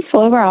pretty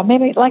peaceful overall.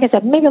 Maybe, like I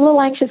said, maybe a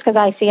little anxious because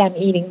I see I'm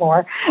eating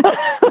more. And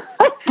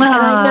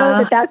I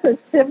know that that's a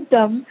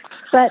symptom.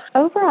 But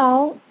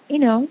overall, you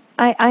know,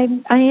 I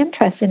am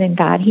trusting in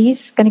God. He's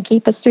going to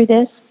keep us through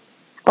this,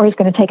 or he's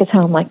going to take us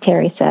home, like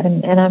Terry said,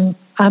 and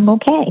I'm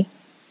okay.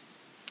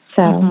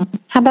 So,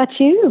 how about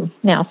you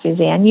now,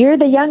 Suzanne? You're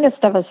the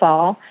youngest of us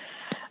all.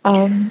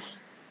 Be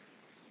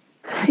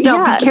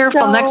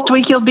careful. So, next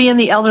week you'll be in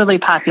the elderly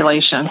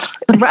population.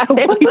 Right.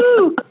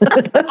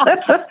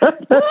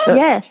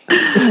 Yes.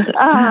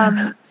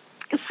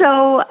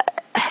 So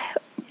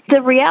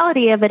the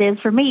reality of it is,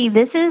 for me,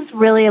 this is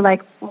really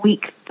like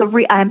week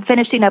 3. I'm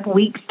finishing up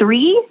week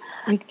 3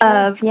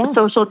 of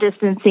social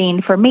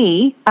distancing for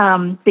me,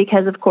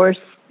 because, of course,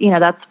 you know,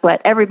 that's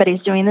what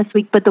everybody's doing this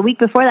week. But the week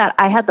before that,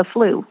 I had the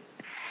flu.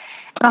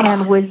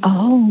 And was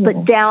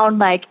put down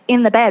like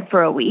in the bed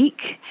for a week.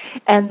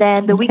 And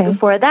then the week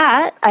before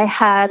that, I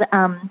had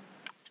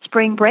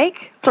spring break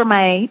for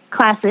my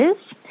classes.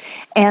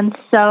 And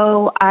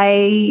so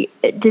I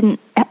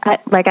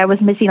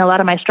was missing a lot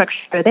of my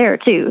structure there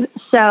too.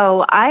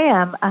 So I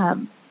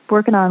am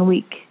working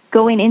on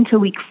going into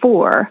week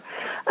 4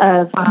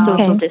 of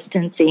social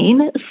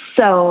distancing.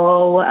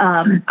 So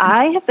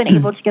I have been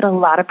able to get a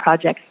lot of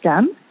projects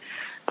done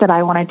that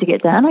I wanted to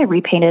get done. I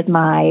repainted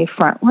my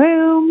front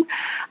room.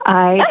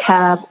 I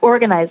have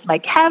organized my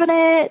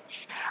cabinets.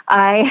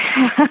 All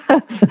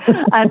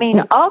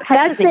kinds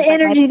That's of things. the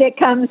energy that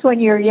comes when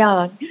you're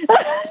young.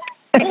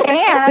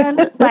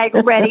 And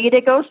ready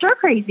to go stir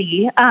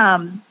crazy.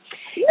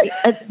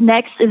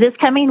 This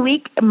coming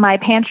week, my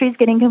pantry's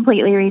getting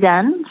completely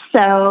redone.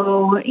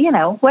 So,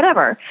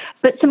 whatever.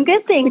 But some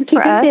good things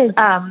for us.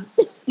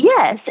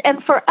 Yes.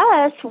 And for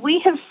us, we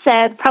have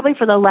said probably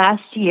for the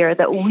last year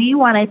that we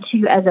wanted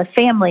to, as a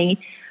family,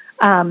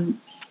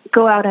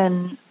 go out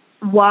and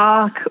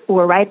walk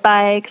or ride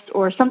bikes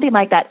or something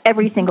like that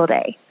every single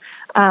day.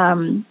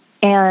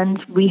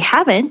 And we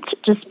haven't,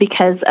 just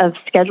because of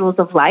schedules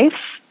of life.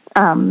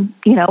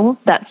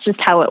 That's just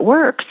how it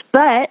works.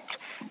 But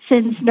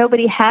since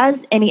nobody has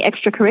any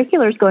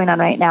extracurriculars going on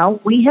right now,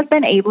 we have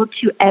been able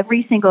to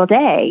every single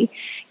day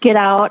get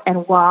out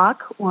and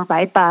walk or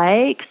ride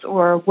bikes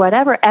or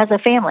whatever as a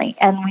family.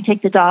 And we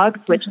take the dogs,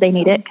 which they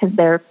need it because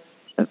they're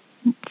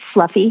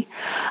fluffy.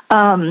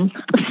 That's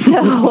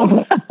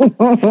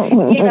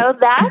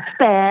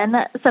been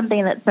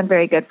something that's been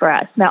very good for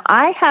us. Now,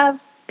 I have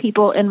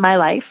people in my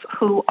life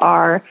who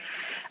are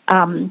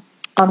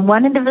on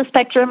one end of the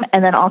spectrum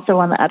and then also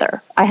on the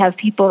other. I have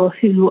people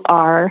who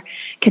are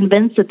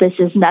convinced that this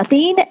is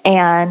nothing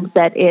and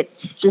that it's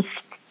just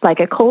like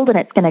a cold and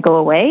it's going to go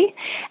away.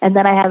 And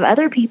then I have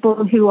other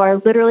people who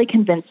are literally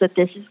convinced that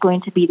this is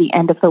going to be the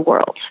end of the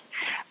world,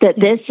 that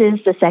this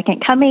is the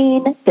second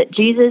coming, that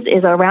Jesus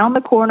is around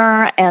the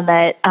corner, and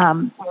that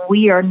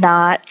we are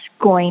not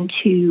going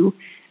to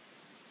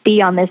be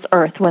on this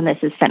earth when this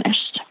is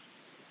finished.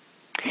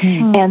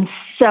 Mm-hmm. And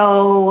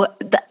so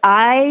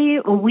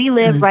we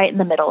live right in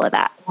the middle of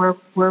that.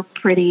 We're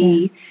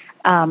pretty,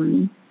 we're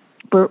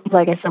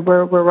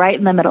right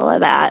in the middle of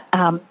that.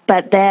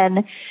 But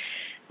then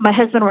my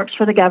husband works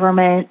for the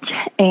government,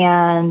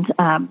 and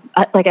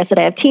like I said,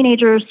 I have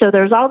teenagers. So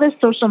there's all this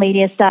social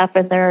media stuff,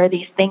 and there are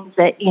these things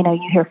that you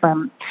hear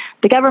from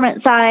the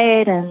government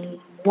side, and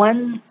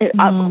one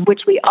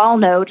which we all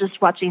know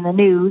just watching the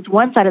news.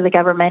 One side of the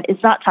government is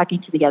not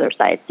talking to the other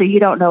side, so you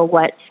don't know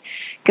what's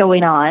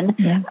going on.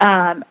 Yeah.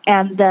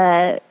 And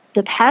the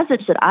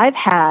passage that I've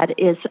had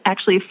is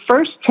actually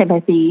 1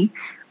 Timothy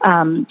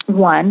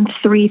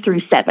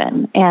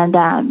 1:3-7, and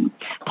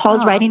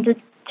Paul's writing to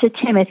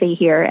Timothy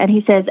here, and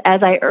he says,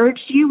 "As I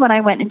urged you when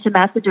I went into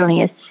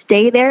Macedonia,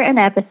 stay there in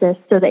Ephesus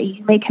so that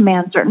you may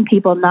command certain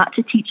people not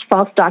to teach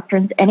false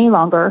doctrines any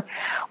longer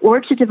or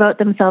to devote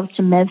themselves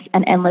to myths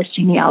and endless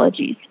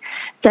genealogies.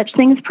 Such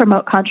things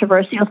promote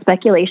controversial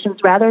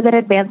speculations rather than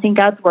advancing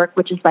God's work,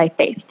 which is by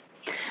faith.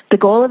 The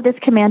goal of this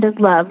command is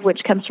love,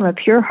 which comes from a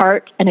pure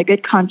heart and a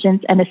good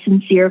conscience and a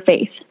sincere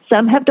faith.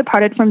 Some have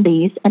departed from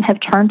these and have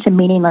turned to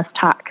meaningless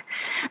talk.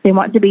 They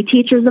want to be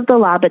teachers of the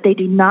law, but they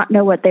do not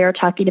know what they are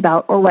talking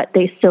about or what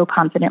they so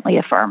confidently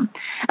affirm."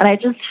 And I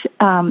just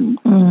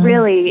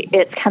really,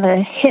 it's kind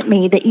of hit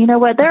me that, you know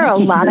what, there are a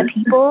lot of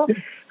people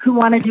who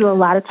want to do a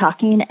lot of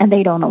talking and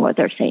they don't know what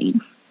they're saying.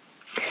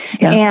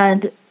 Yeah.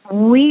 And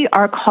we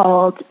are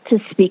called to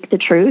speak the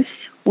truth.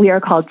 We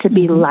are called to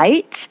be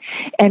light,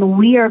 and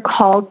we are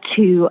called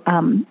to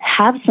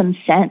have some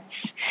sense.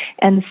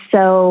 And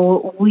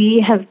so we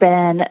have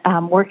been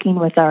working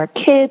with our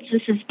kids.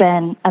 This has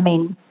been,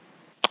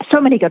 so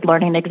many good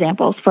learning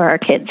examples for our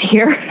kids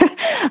here,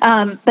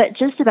 but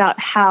just about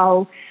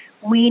how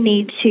we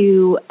need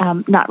to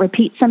not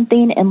repeat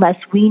something unless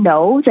we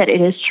know that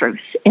it is truth,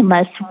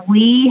 unless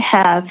we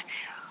have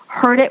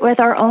heard it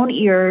with our own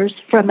ears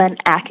from an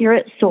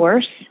accurate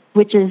source,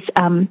 which is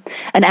an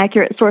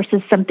accurate source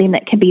is something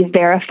that can be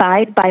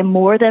verified by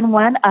more than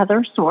one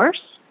other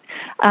source,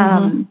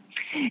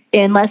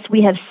 unless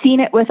we have seen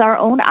it with our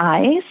own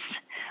eyes,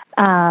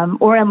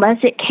 or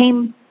unless it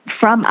came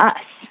from us.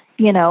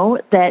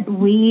 That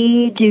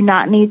we do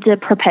not need to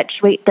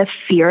perpetuate the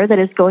fear that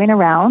is going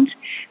around,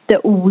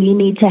 that we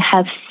need to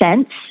have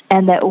sense,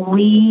 and that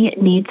we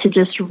need to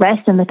just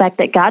rest in the fact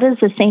that God is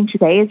the same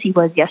today as he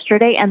was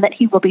yesterday and that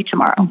he will be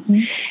tomorrow.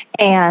 Mm-hmm.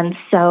 And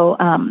so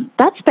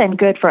that's been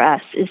good for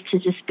us, is to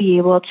just be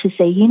able to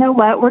say, you know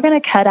what, we're going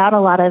to cut out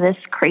a lot of this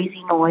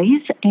crazy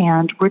noise,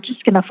 and we're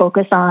just going to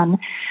focus on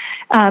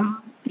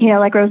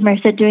like Rosemary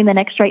said, doing the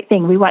next right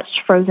thing. We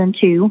watched Frozen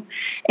 2,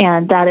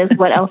 and that is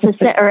what Elsa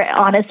said, or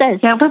Anna says.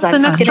 That was the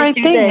next right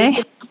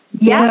thing,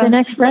 the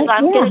next right.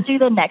 I'm going to do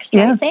the next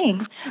right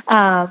thing.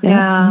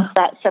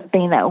 That's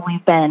something that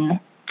we've been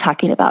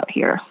talking about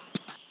here.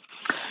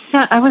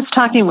 Yeah, I was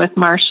talking with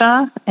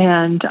Marcia,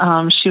 and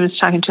she was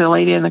talking to a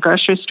lady in the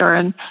grocery store,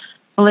 and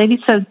the lady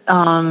said,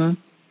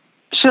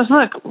 she goes,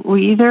 "Look,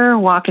 we either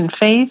walk in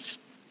faith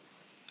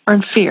or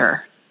in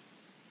fear.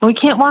 We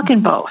can't walk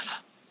in both."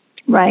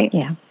 Right.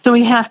 Yeah. So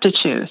we have to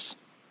choose.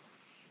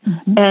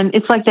 Mm-hmm. And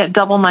it's like that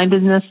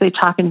double-mindedness they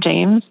talk in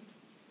James.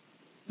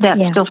 that's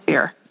still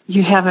fear.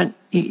 You haven't,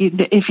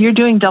 if you're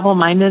doing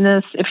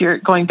double-mindedness, if you're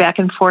going back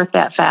and forth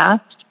that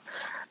fast,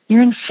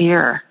 you're in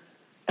fear.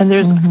 And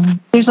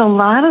there's a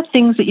lot of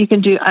things that you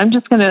can do. I'm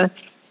just going to,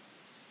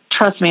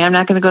 trust me, I'm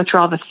not going to go through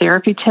all the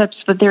therapy tips,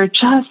 but there are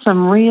just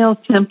some real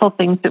simple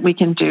things that we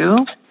can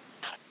do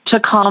to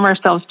calm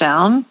ourselves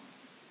down.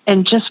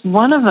 And just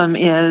one of them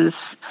is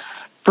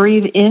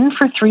breathe in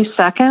for 3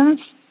 seconds,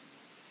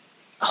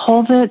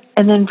 hold it,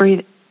 and then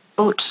breathe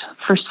out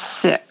for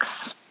 6.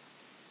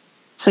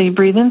 So you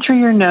breathe in through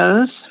your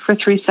nose for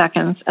 3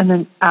 seconds and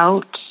then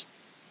out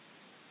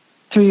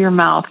through your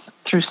mouth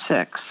through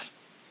 6.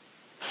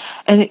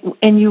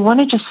 And you want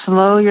to just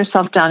slow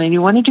yourself down, and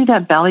you want to do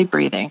that belly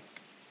breathing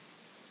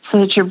so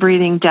that you're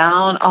breathing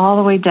down, all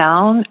the way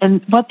down.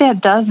 And what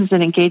that does is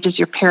it engages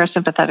your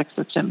parasympathetic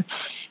system.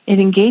 It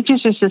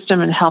engages your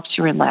system and helps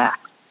you relax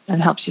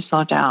and helps you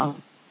slow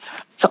down.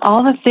 So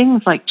all the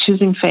things like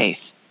choosing faith,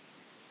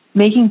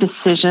 making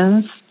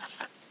decisions,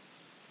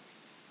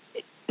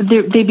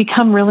 they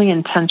become really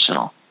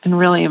intentional and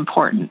really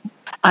important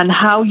on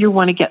how you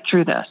want to get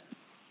through this.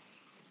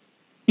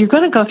 You're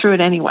going to go through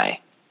it anyway.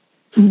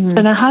 So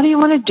now how do you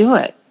want to do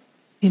it?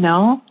 You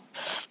know,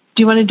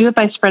 do you want to do it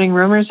by spreading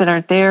rumors that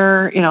aren't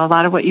there? You know, a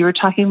lot of what you were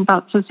talking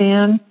about,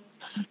 Suzanne,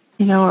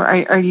 you know,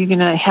 are you going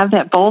to have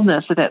that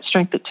boldness or that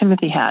strength that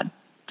Timothy had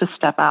to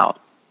step out?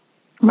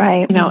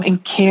 Right. You know,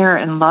 and care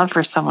and love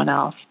for someone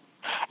else.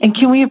 And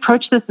can we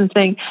approach this and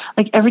saying,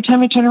 like, every time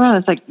we turn around,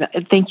 it's like,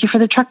 thank you for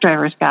the truck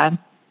drivers, God.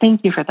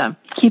 Thank you for them.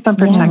 Keep them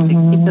protected.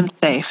 Keep them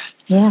safe.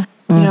 Yeah.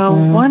 You know,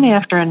 one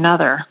after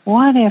another.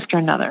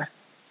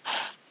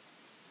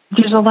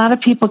 There's a lot of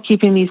people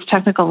keeping these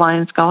technical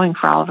lines going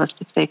for all of us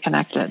to stay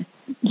connected.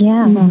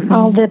 Yeah.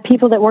 All the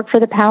people that work for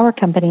the power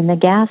company and the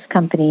gas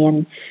company,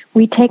 and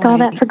we take all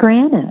that for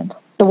granted.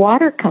 The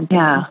water company.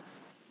 Yeah.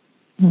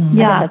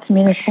 Yeah, it's a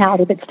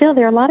municipality, but still,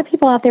 there are a lot of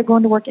people out there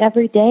going to work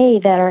every day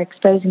that are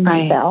exposing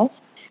themselves.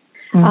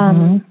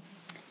 And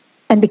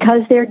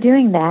because they're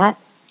doing that,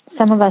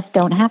 some of us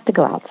don't have to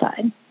go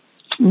outside.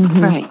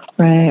 Right.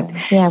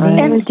 Yeah,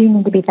 we really do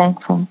need to be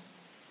thankful.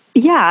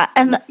 Yeah,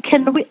 and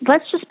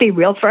let's just be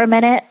real for a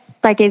minute.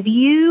 Like, if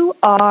you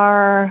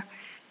are,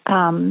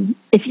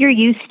 if you're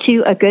used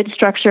to a good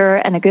structure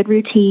and a good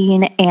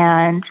routine,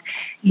 and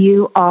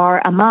you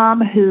are a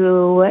mom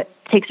who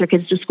takes her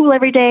kids to school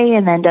every day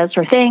and then does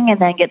her thing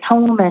and then gets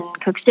home and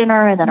cooks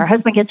dinner and then her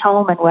husband gets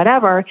home and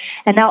whatever,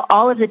 and now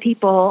all of the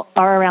people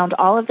are around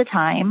all of the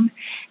time,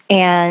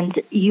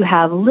 and you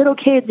have little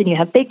kids and you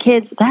have big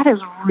kids, that is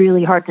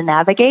really hard to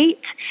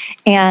navigate.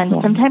 And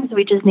sometimes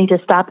we just need to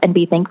stop and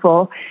be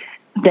thankful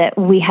that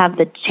we have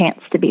the chance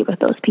to be with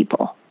those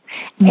people.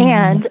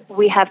 And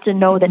we have to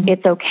know that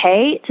it's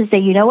okay to say,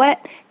 you know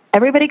what,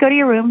 everybody go to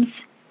your rooms,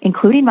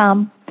 including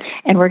mom,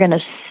 and we're going to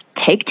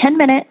take 10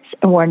 minutes,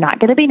 and we're not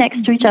going to be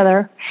next to each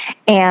other.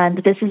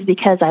 And this is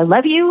because I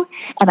love you,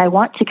 and I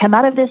want to come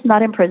out of this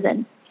not in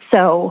prison.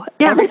 So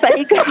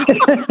everybody go.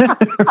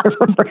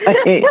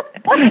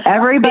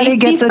 Everybody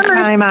gets a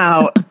time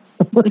out.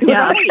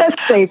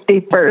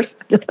 Safety first.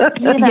 You know,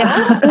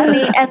 I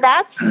mean, and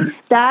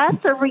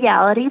that's a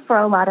reality for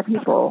a lot of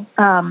people.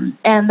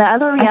 And the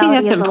other reality, I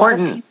think that's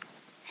important.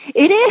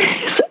 It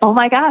is. Oh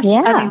my gosh.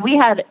 Yeah. I mean, we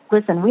had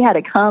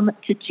to come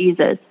to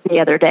Jesus the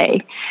other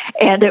day,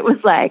 and it was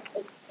like,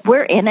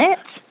 we're in it.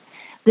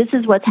 This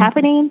is what's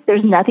happening.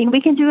 There's nothing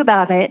we can do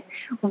about it.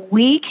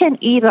 We can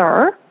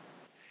either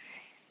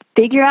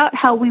figure out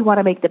how we want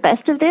to make the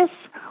best of this,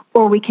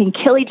 or we can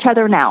kill each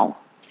other now.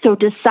 So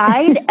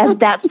decide, and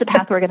that's the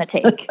path we're going to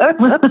take.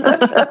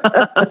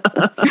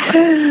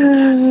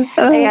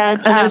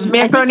 And there's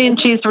macaroni and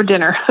cheese for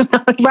dinner.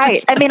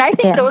 Right. I mean, I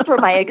think those were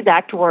my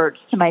exact words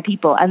to my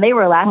people, and they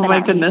were laughing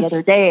at me the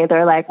other day.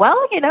 They're like,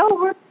 "Well, you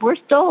know, we're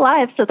still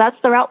alive, so that's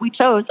the route we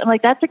chose." I'm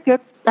like, "That's a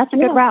good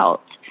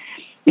route."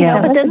 You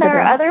know, but then there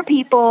are other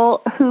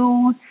people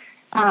who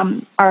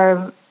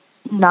are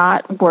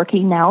not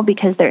working now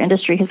because their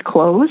industry has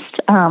closed,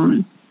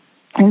 and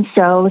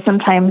so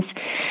sometimes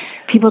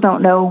people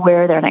don't know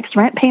where their next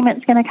rent payment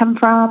is going to come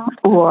from,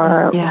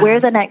 or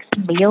where the next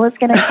meal is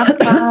going to come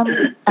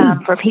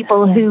from. For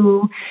people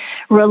who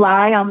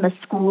rely on the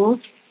schools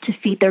to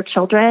feed their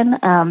children,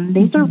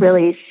 these are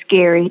really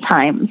scary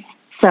times.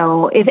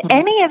 So if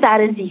any of that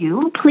is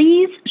you,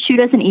 please shoot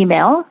us an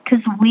email,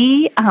 because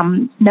we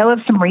know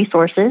of some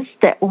resources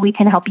that we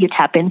can help you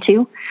tap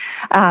into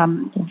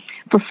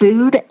for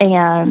food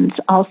and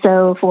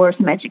also for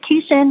some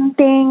education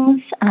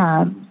things.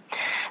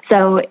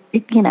 So,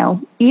 you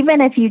know,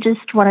 even if you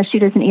just want to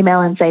shoot us an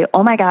email and say,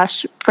 oh my gosh,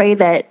 pray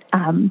that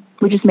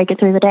we just make it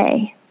through the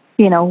day,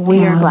 you know, we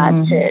are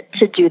glad to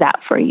do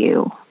that for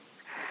you.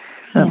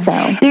 So,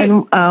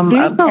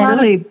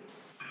 really,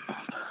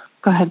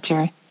 go ahead,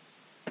 Jerry.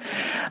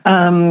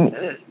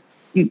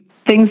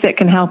 Things that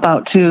can help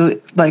out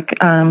too, like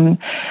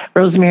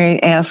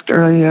Rosemary asked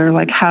earlier,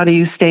 like, how do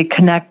you stay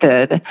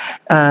connected?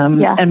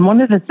 And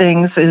one of the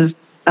things is,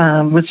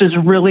 which is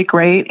really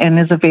great and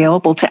is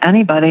available to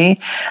anybody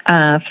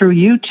through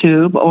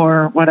YouTube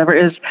or whatever,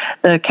 is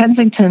the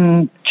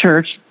Kensington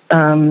Church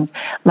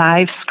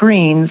live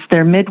screens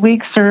their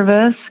midweek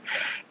service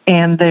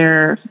and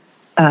their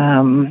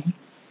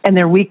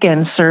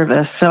weekend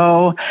service.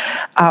 So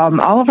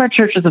all of our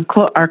churches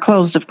are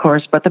closed, of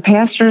course, but the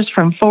pastors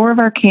from 4 of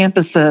our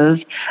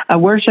campuses, a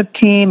worship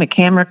team, a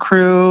camera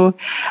crew,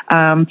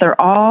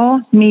 they're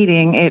all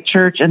meeting at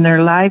church and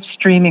they're live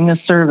streaming a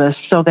service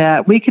so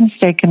that we can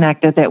stay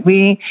connected, that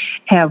we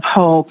have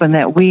hope, and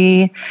that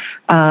we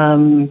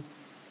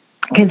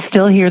can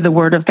still hear the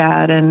Word of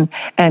God and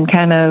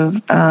kind of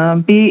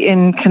be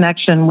in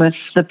connection with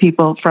the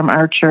people from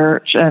our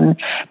church. And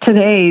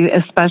today,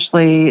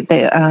 especially,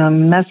 the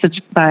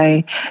message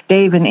by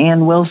Dave and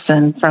Ann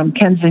Wilson from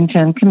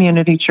Kensington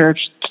Community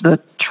Church to the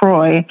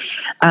Troy,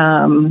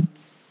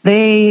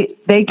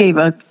 they gave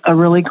a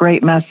really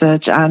great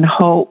message on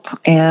hope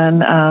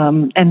and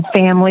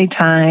family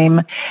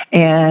time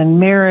and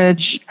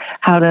marriage,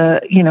 how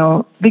to,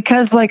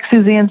 because like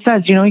Suzanne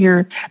says,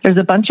 there's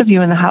a bunch of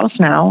you in the house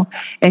now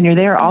and you're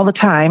there all the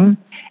time.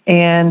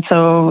 And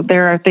so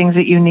there are things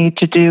that you need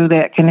to do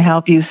that can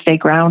help you stay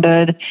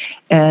grounded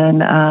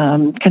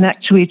and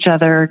connect to each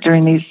other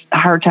during these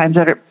hard times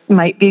that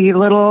might be a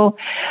little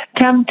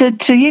tempted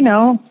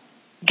to,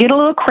 get a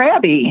little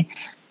crabby.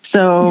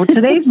 So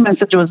today's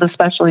message was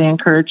especially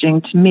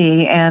encouraging to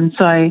me, and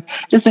so I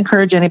just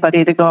encourage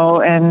anybody to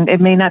go, and it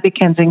may not be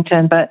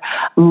Kensington, but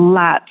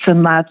lots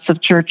and lots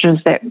of churches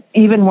that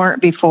even weren't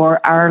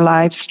before are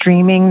live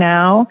streaming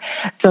now.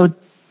 So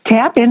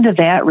tap into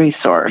that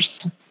resource.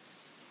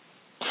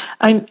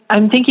 I'm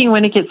thinking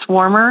when it gets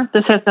warmer,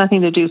 this has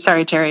nothing to do,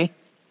 sorry, Terry,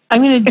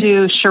 I'm going to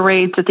do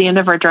charades at the end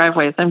of our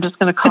driveways. I'm just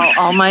going to call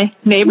all my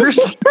neighbors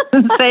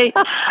and say,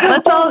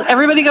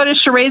 everybody go to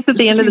charades at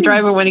the end of the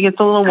driveway when it gets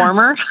a little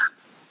warmer.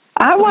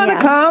 I want to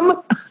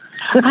come.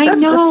 I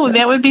know,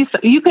 that would be,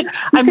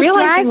 I'm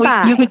realizing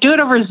you could do it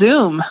over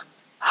Zoom.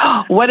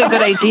 What a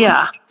good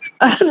idea.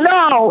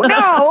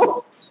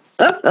 No.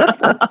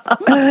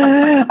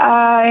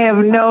 I have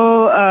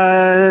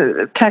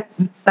no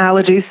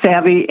technology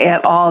savvy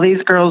at all.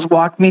 These girls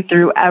walk me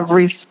through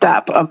every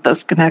step of this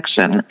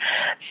connection.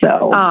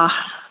 So well,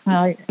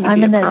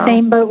 I'm in the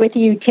same boat with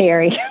you,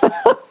 Terry.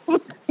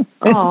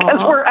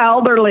 Because we're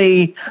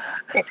elderly.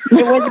 It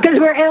was because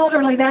we're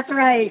elderly, that's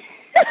right.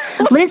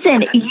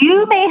 Listen,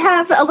 you may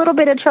have a little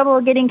bit of trouble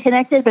getting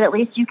connected, but at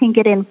least you can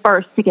get in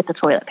first to get the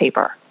toilet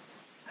paper.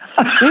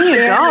 There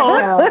you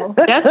go.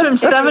 That's from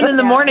 7 in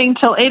the morning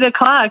till 8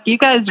 o'clock. You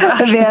guys,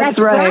 That's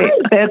right.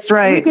 That's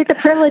right. You get the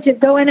privilege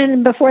of going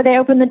in before they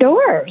open the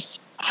doors.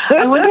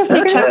 I wonder if they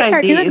check start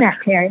ID. doing that,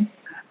 Terry.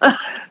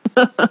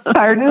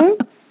 Pardon?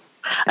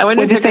 I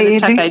wonder if they're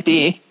going to check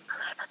ID.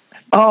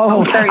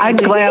 Oh, I'm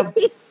glad.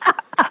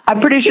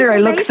 I'm pretty sure I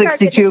look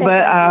 62,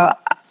 but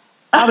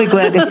I'll be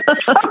glad to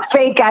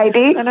fake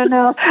ID. I don't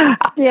know.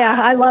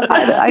 Yeah, I love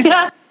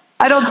that.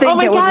 I don't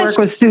think it would work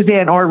with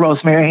Suzanne or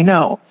Rosemary.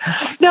 No.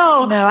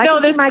 I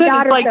think my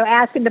daughters go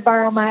asking to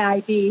borrow my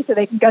ID so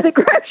they can go to the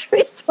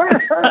grocery store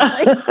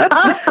early.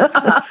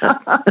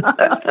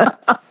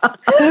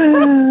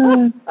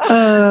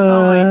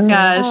 Oh my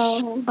gosh.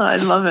 I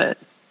love it.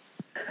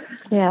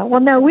 Yeah.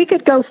 Well, no, we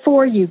could go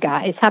for you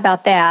guys. How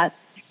about that?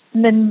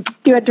 And then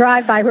do a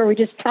drive-by where we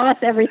just toss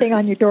everything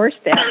on your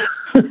doorstep.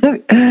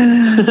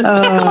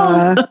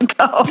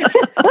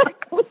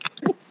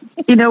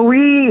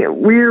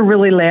 We're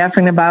really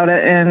laughing about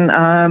it and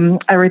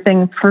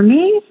everything. For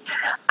me,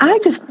 I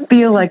just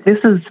feel like this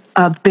is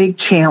a big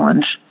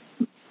challenge.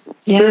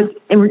 Yeah.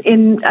 I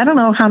don't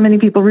know how many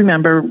people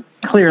remember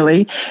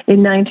clearly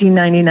in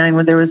 1999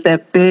 when there was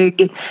that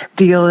big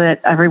deal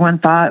that everyone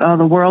thought,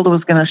 the world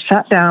was going to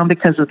shut down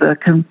because of the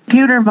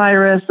computer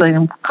virus. They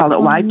called it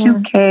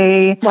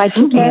Y2K.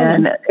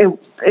 And it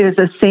is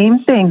the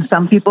same thing.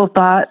 Some people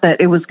thought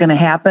that it was going to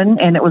happen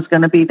and it was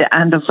going to be the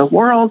end of the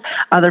world.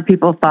 Other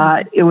people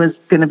thought it was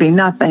going to be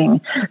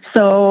nothing.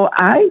 So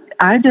I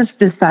just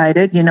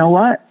decided, you know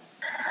what?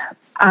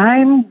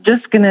 I'm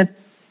just going to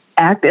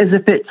act as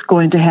if it's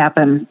going to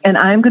happen. And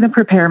I'm going to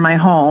prepare my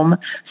home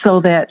so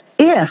that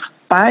if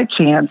by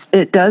chance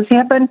it does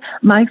happen,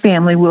 my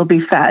family will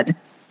be fed.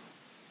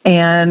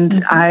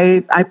 And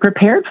I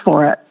prepared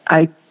for it.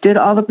 I did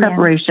all the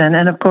preparation.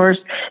 And of course,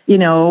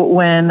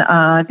 when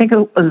I think it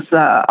was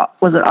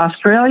it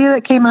Australia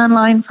that came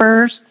online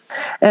first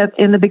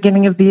in the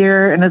beginning of the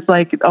year? And it's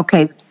like,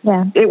 okay,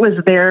 it was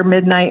there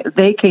midnight.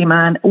 They came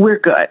on. We're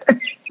good.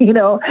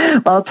 Well,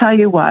 I'll tell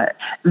you what,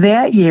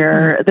 that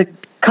year,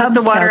 Cut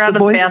the water out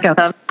of the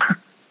bathtub.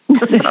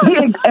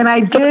 And I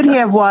did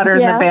have water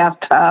in the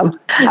bathtub.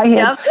 I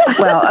had,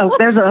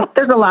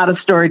 there's a lot of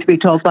story to be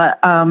told,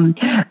 but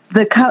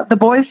the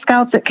Boy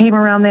Scouts that came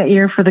around that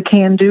year for the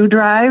Can Do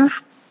Drive,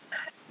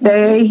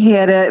 they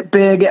hit it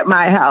big at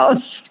my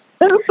house.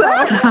 I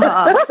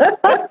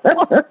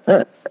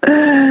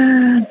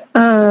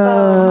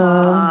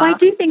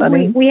do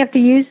think we have to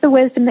use the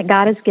wisdom that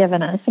God has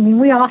given us. I mean,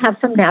 we all have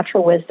some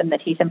natural wisdom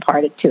that He's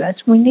imparted to us.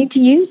 We need to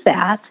use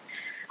that.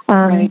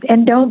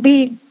 And don't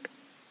be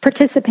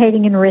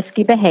participating in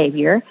risky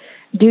behavior.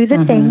 Do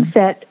the things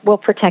that will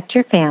protect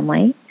your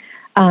family.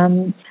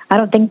 I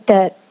don't think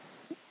that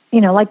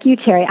like you,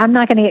 Terry, I'm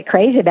not going to get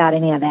crazy about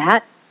any of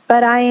that.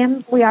 But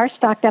we are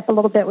stocked up a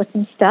little bit with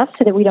some stuff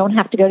so that we don't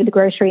have to go to the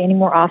grocery any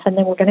more often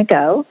than we're going to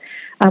go.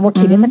 We're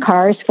keeping the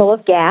cars full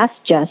of gas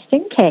just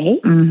in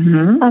case.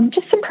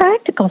 Just some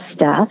practical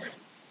stuff.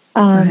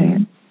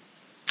 Right.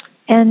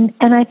 And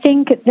I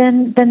think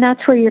then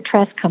that's where your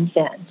trust comes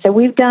in. So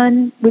we've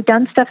done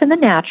stuff in the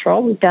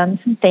natural. We've done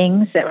some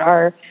things that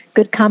are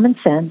good common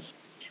sense.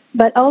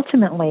 But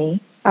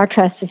ultimately, our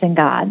trust is in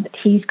God.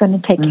 He's going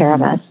to take care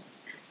of us.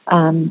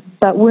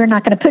 But we're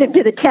not going to put him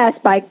to the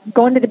test by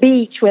going to the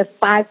beach with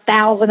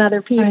 5,000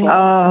 other people.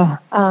 Oh,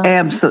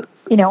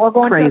 absolutely. Or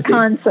going to a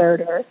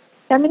concert.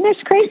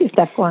 There's crazy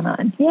stuff going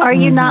on. Yeah. Are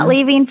you not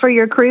leaving for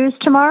your cruise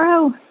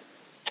tomorrow?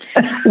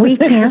 We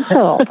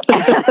canceled.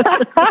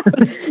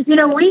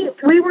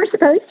 We were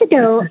supposed to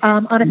go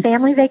on a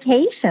family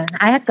vacation.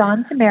 I had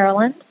gone to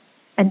Maryland,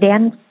 and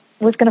Dan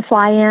was going to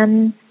fly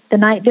in the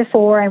night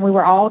before, and we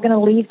were all going to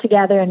leave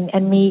together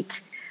and meet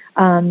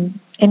in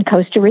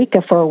Costa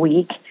Rica for a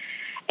week.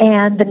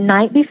 And the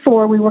night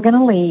before we were going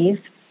to leave,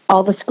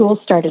 all the schools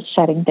started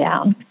shutting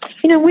down.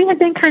 We had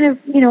been kind of,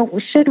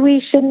 should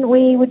we, shouldn't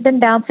we? We'd been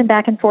bouncing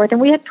back and forth,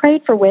 and we had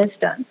prayed for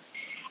wisdom.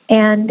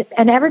 And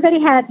everybody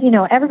had,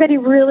 everybody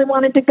really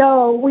wanted to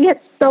go. We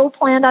had so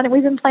planned on it.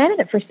 We've been planning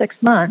it for 6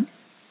 months.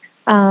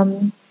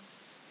 And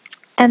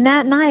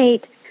that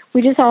night,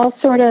 we just all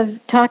sort of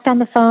talked on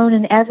the phone,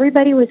 and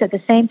everybody was at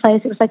the same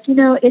place. It was like,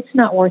 it's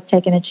not worth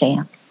taking a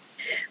chance.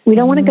 We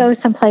don't want to go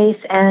someplace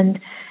and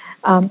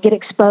get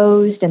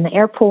exposed in the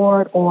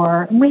airport,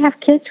 and we have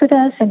kids with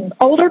us and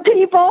older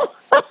people.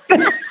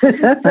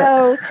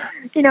 So,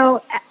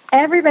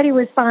 everybody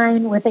was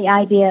fine with the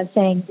idea of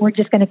saying, we're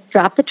just going to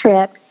drop the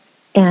trip.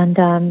 And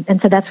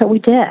so that's what we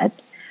did.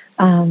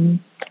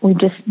 We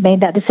just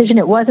made that decision.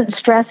 It wasn't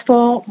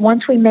stressful.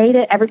 Once we made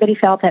it, everybody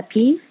felt at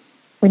peace.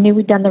 We knew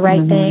we'd done the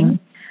right thing.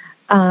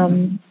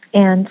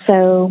 And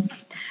so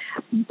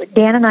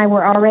Dan and I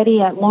were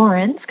already at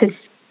Lawrence because,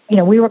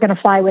 we were going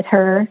to fly with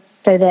her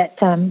so that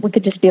we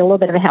could just be a little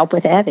bit of a help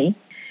with Evie.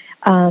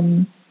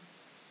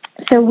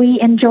 So we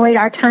enjoyed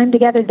our time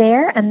together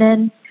there, and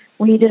then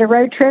we did a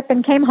road trip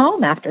and came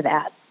home after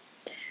that.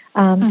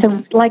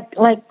 So like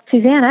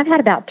Suzanne, I've had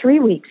about 3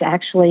 weeks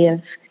actually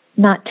of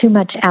not too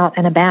much out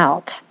and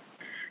about,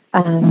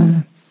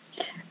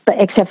 but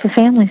except for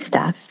family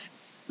stuff.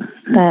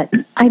 But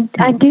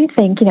I do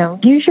think,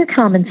 use your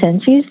common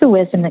sense, use the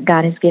wisdom that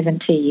God has given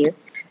to you.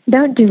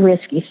 Don't do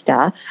risky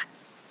stuff.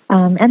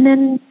 And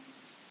then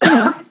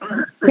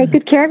take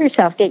good care of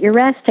yourself. Get your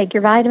rest, take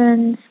your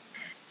vitamins.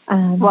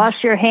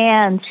 Wash your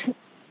hands.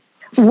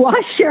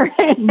 Wash your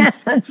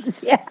hands,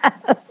 yes.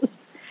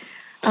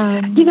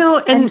 And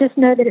just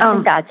know that it's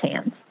in God's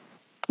hands.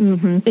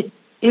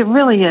 It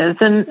really is.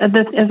 And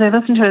as I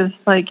listen to it, it's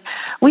like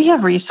we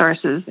have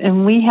resources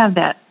and we have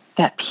that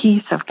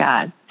peace of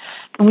God.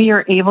 And we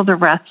are able to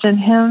rest in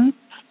Him,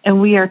 and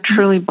we are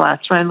truly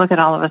blessed when I look at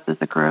all of us as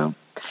a group.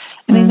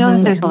 And I know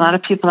that there's a lot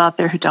of people out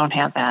there who don't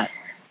have that.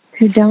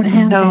 Who don't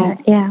have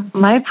that, yeah.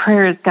 My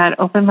prayer is, God,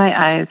 open my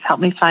eyes, help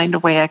me find a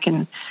way I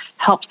can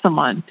help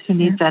someone who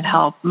needs that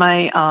help.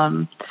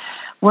 One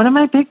of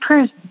my big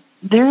prayers,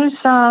 there's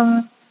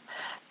child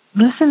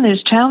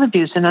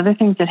abuse and other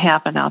things that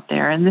happen out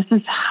there, and this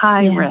is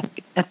high risk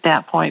at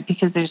that point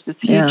because there's this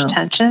huge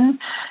tension,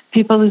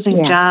 people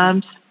losing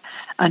jobs,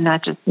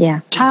 not just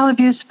child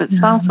abuse, but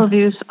spousal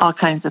abuse, all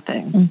kinds of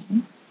things.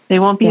 They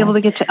won't be able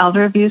to get to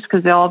elder abuse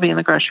because they'll all be in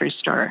the grocery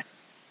store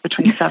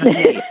between 7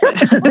 and 8.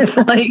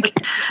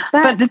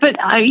 But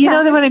you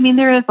know what I mean?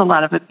 There is a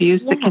lot of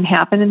abuse that can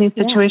happen in these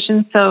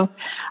situations. So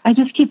I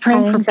just keep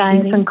praying for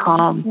peace and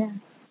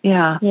calm.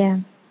 Yeah.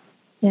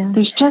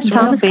 There's just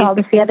Thomas called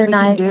us the other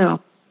night,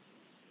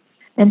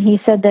 and he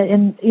said that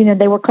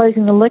they were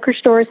closing the liquor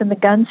stores and the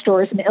gun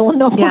stores in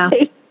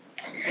Illinois,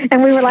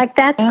 and we were like,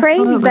 "That's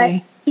crazy."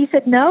 But he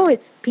said, "No,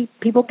 it's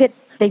people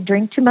they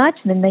drink too much,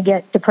 and then they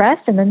get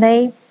depressed, and then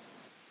they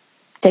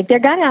take their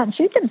gun out and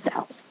shoot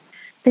themselves."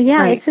 So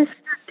it's just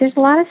there's a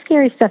lot of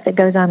scary stuff that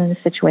goes on in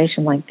a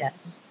situation like that.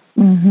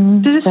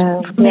 Just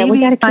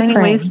maybe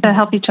finding ways to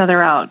help each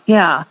other out.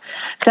 Yeah,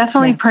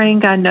 definitely praying.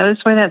 God knows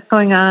where that's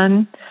going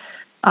on.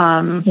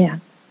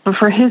 But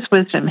for His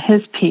wisdom,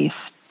 His peace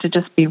to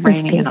just be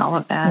reigning in all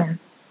of that.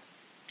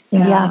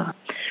 Yeah.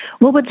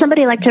 Well, would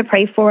somebody like to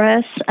pray for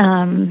us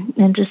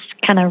and just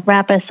kind of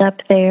wrap us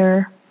up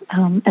there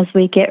as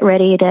we get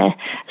ready to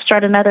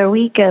start another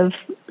week of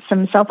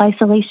some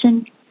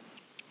self-isolation?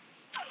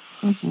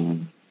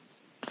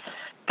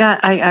 God,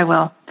 I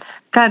will.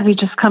 God, we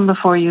just come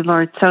before you,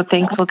 Lord, so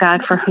thankful,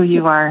 God, for who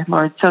you are,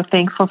 Lord, so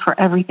thankful for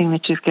everything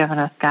that you've given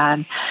us,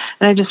 God.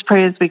 And I just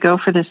pray as we go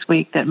for this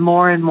week that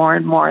more and more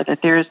and more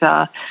that there's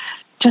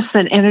just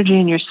an energy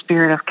in your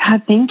spirit of,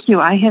 God, thank you,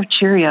 I have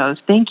Cheerios.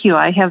 Thank you,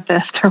 I have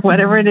this, or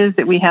whatever it is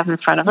that we have in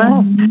front of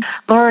us.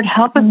 Lord,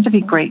 help us to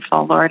be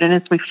grateful, Lord. And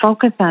as we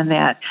focus on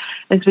that,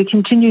 as we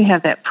continue to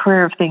have that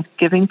prayer of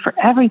thanksgiving for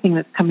everything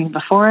that's coming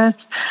before us,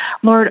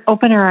 Lord,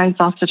 open our eyes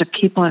also to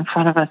people in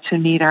front of us who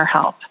need our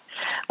help.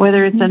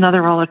 whether it's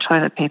another roll of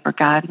toilet paper,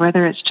 God,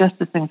 whether it's just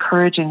this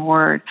encouraging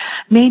word.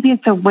 Maybe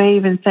it's a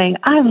wave and saying,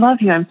 I love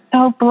you. I'm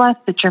so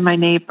blessed that you're my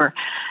neighbor.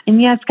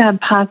 And yes, God,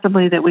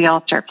 possibly that we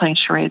all start playing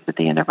charades at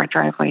the end of our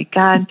driveway.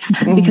 God,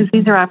 because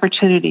these are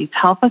opportunities.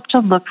 Help us to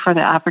look for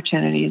the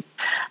opportunities.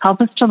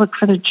 Help us to look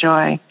for the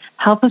joy.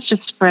 Help us to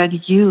spread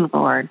you,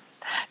 Lord,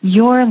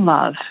 your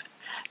love,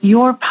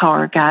 your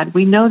power, God.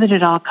 We know that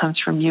it all comes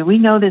from you. We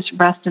know this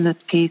rest and this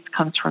peace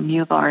comes from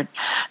you, Lord.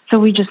 So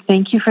we just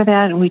thank you for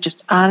that, and we just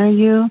honor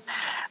you.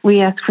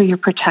 We ask for your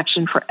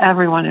protection for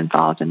everyone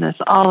involved in this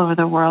all over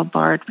the world,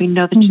 Lord. We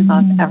know that you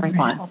love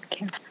everyone.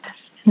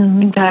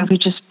 And God, we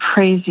just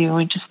praise you.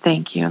 We just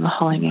thank you in the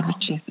holy name of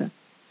Jesus.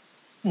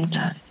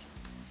 Amen.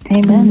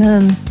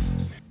 Amen.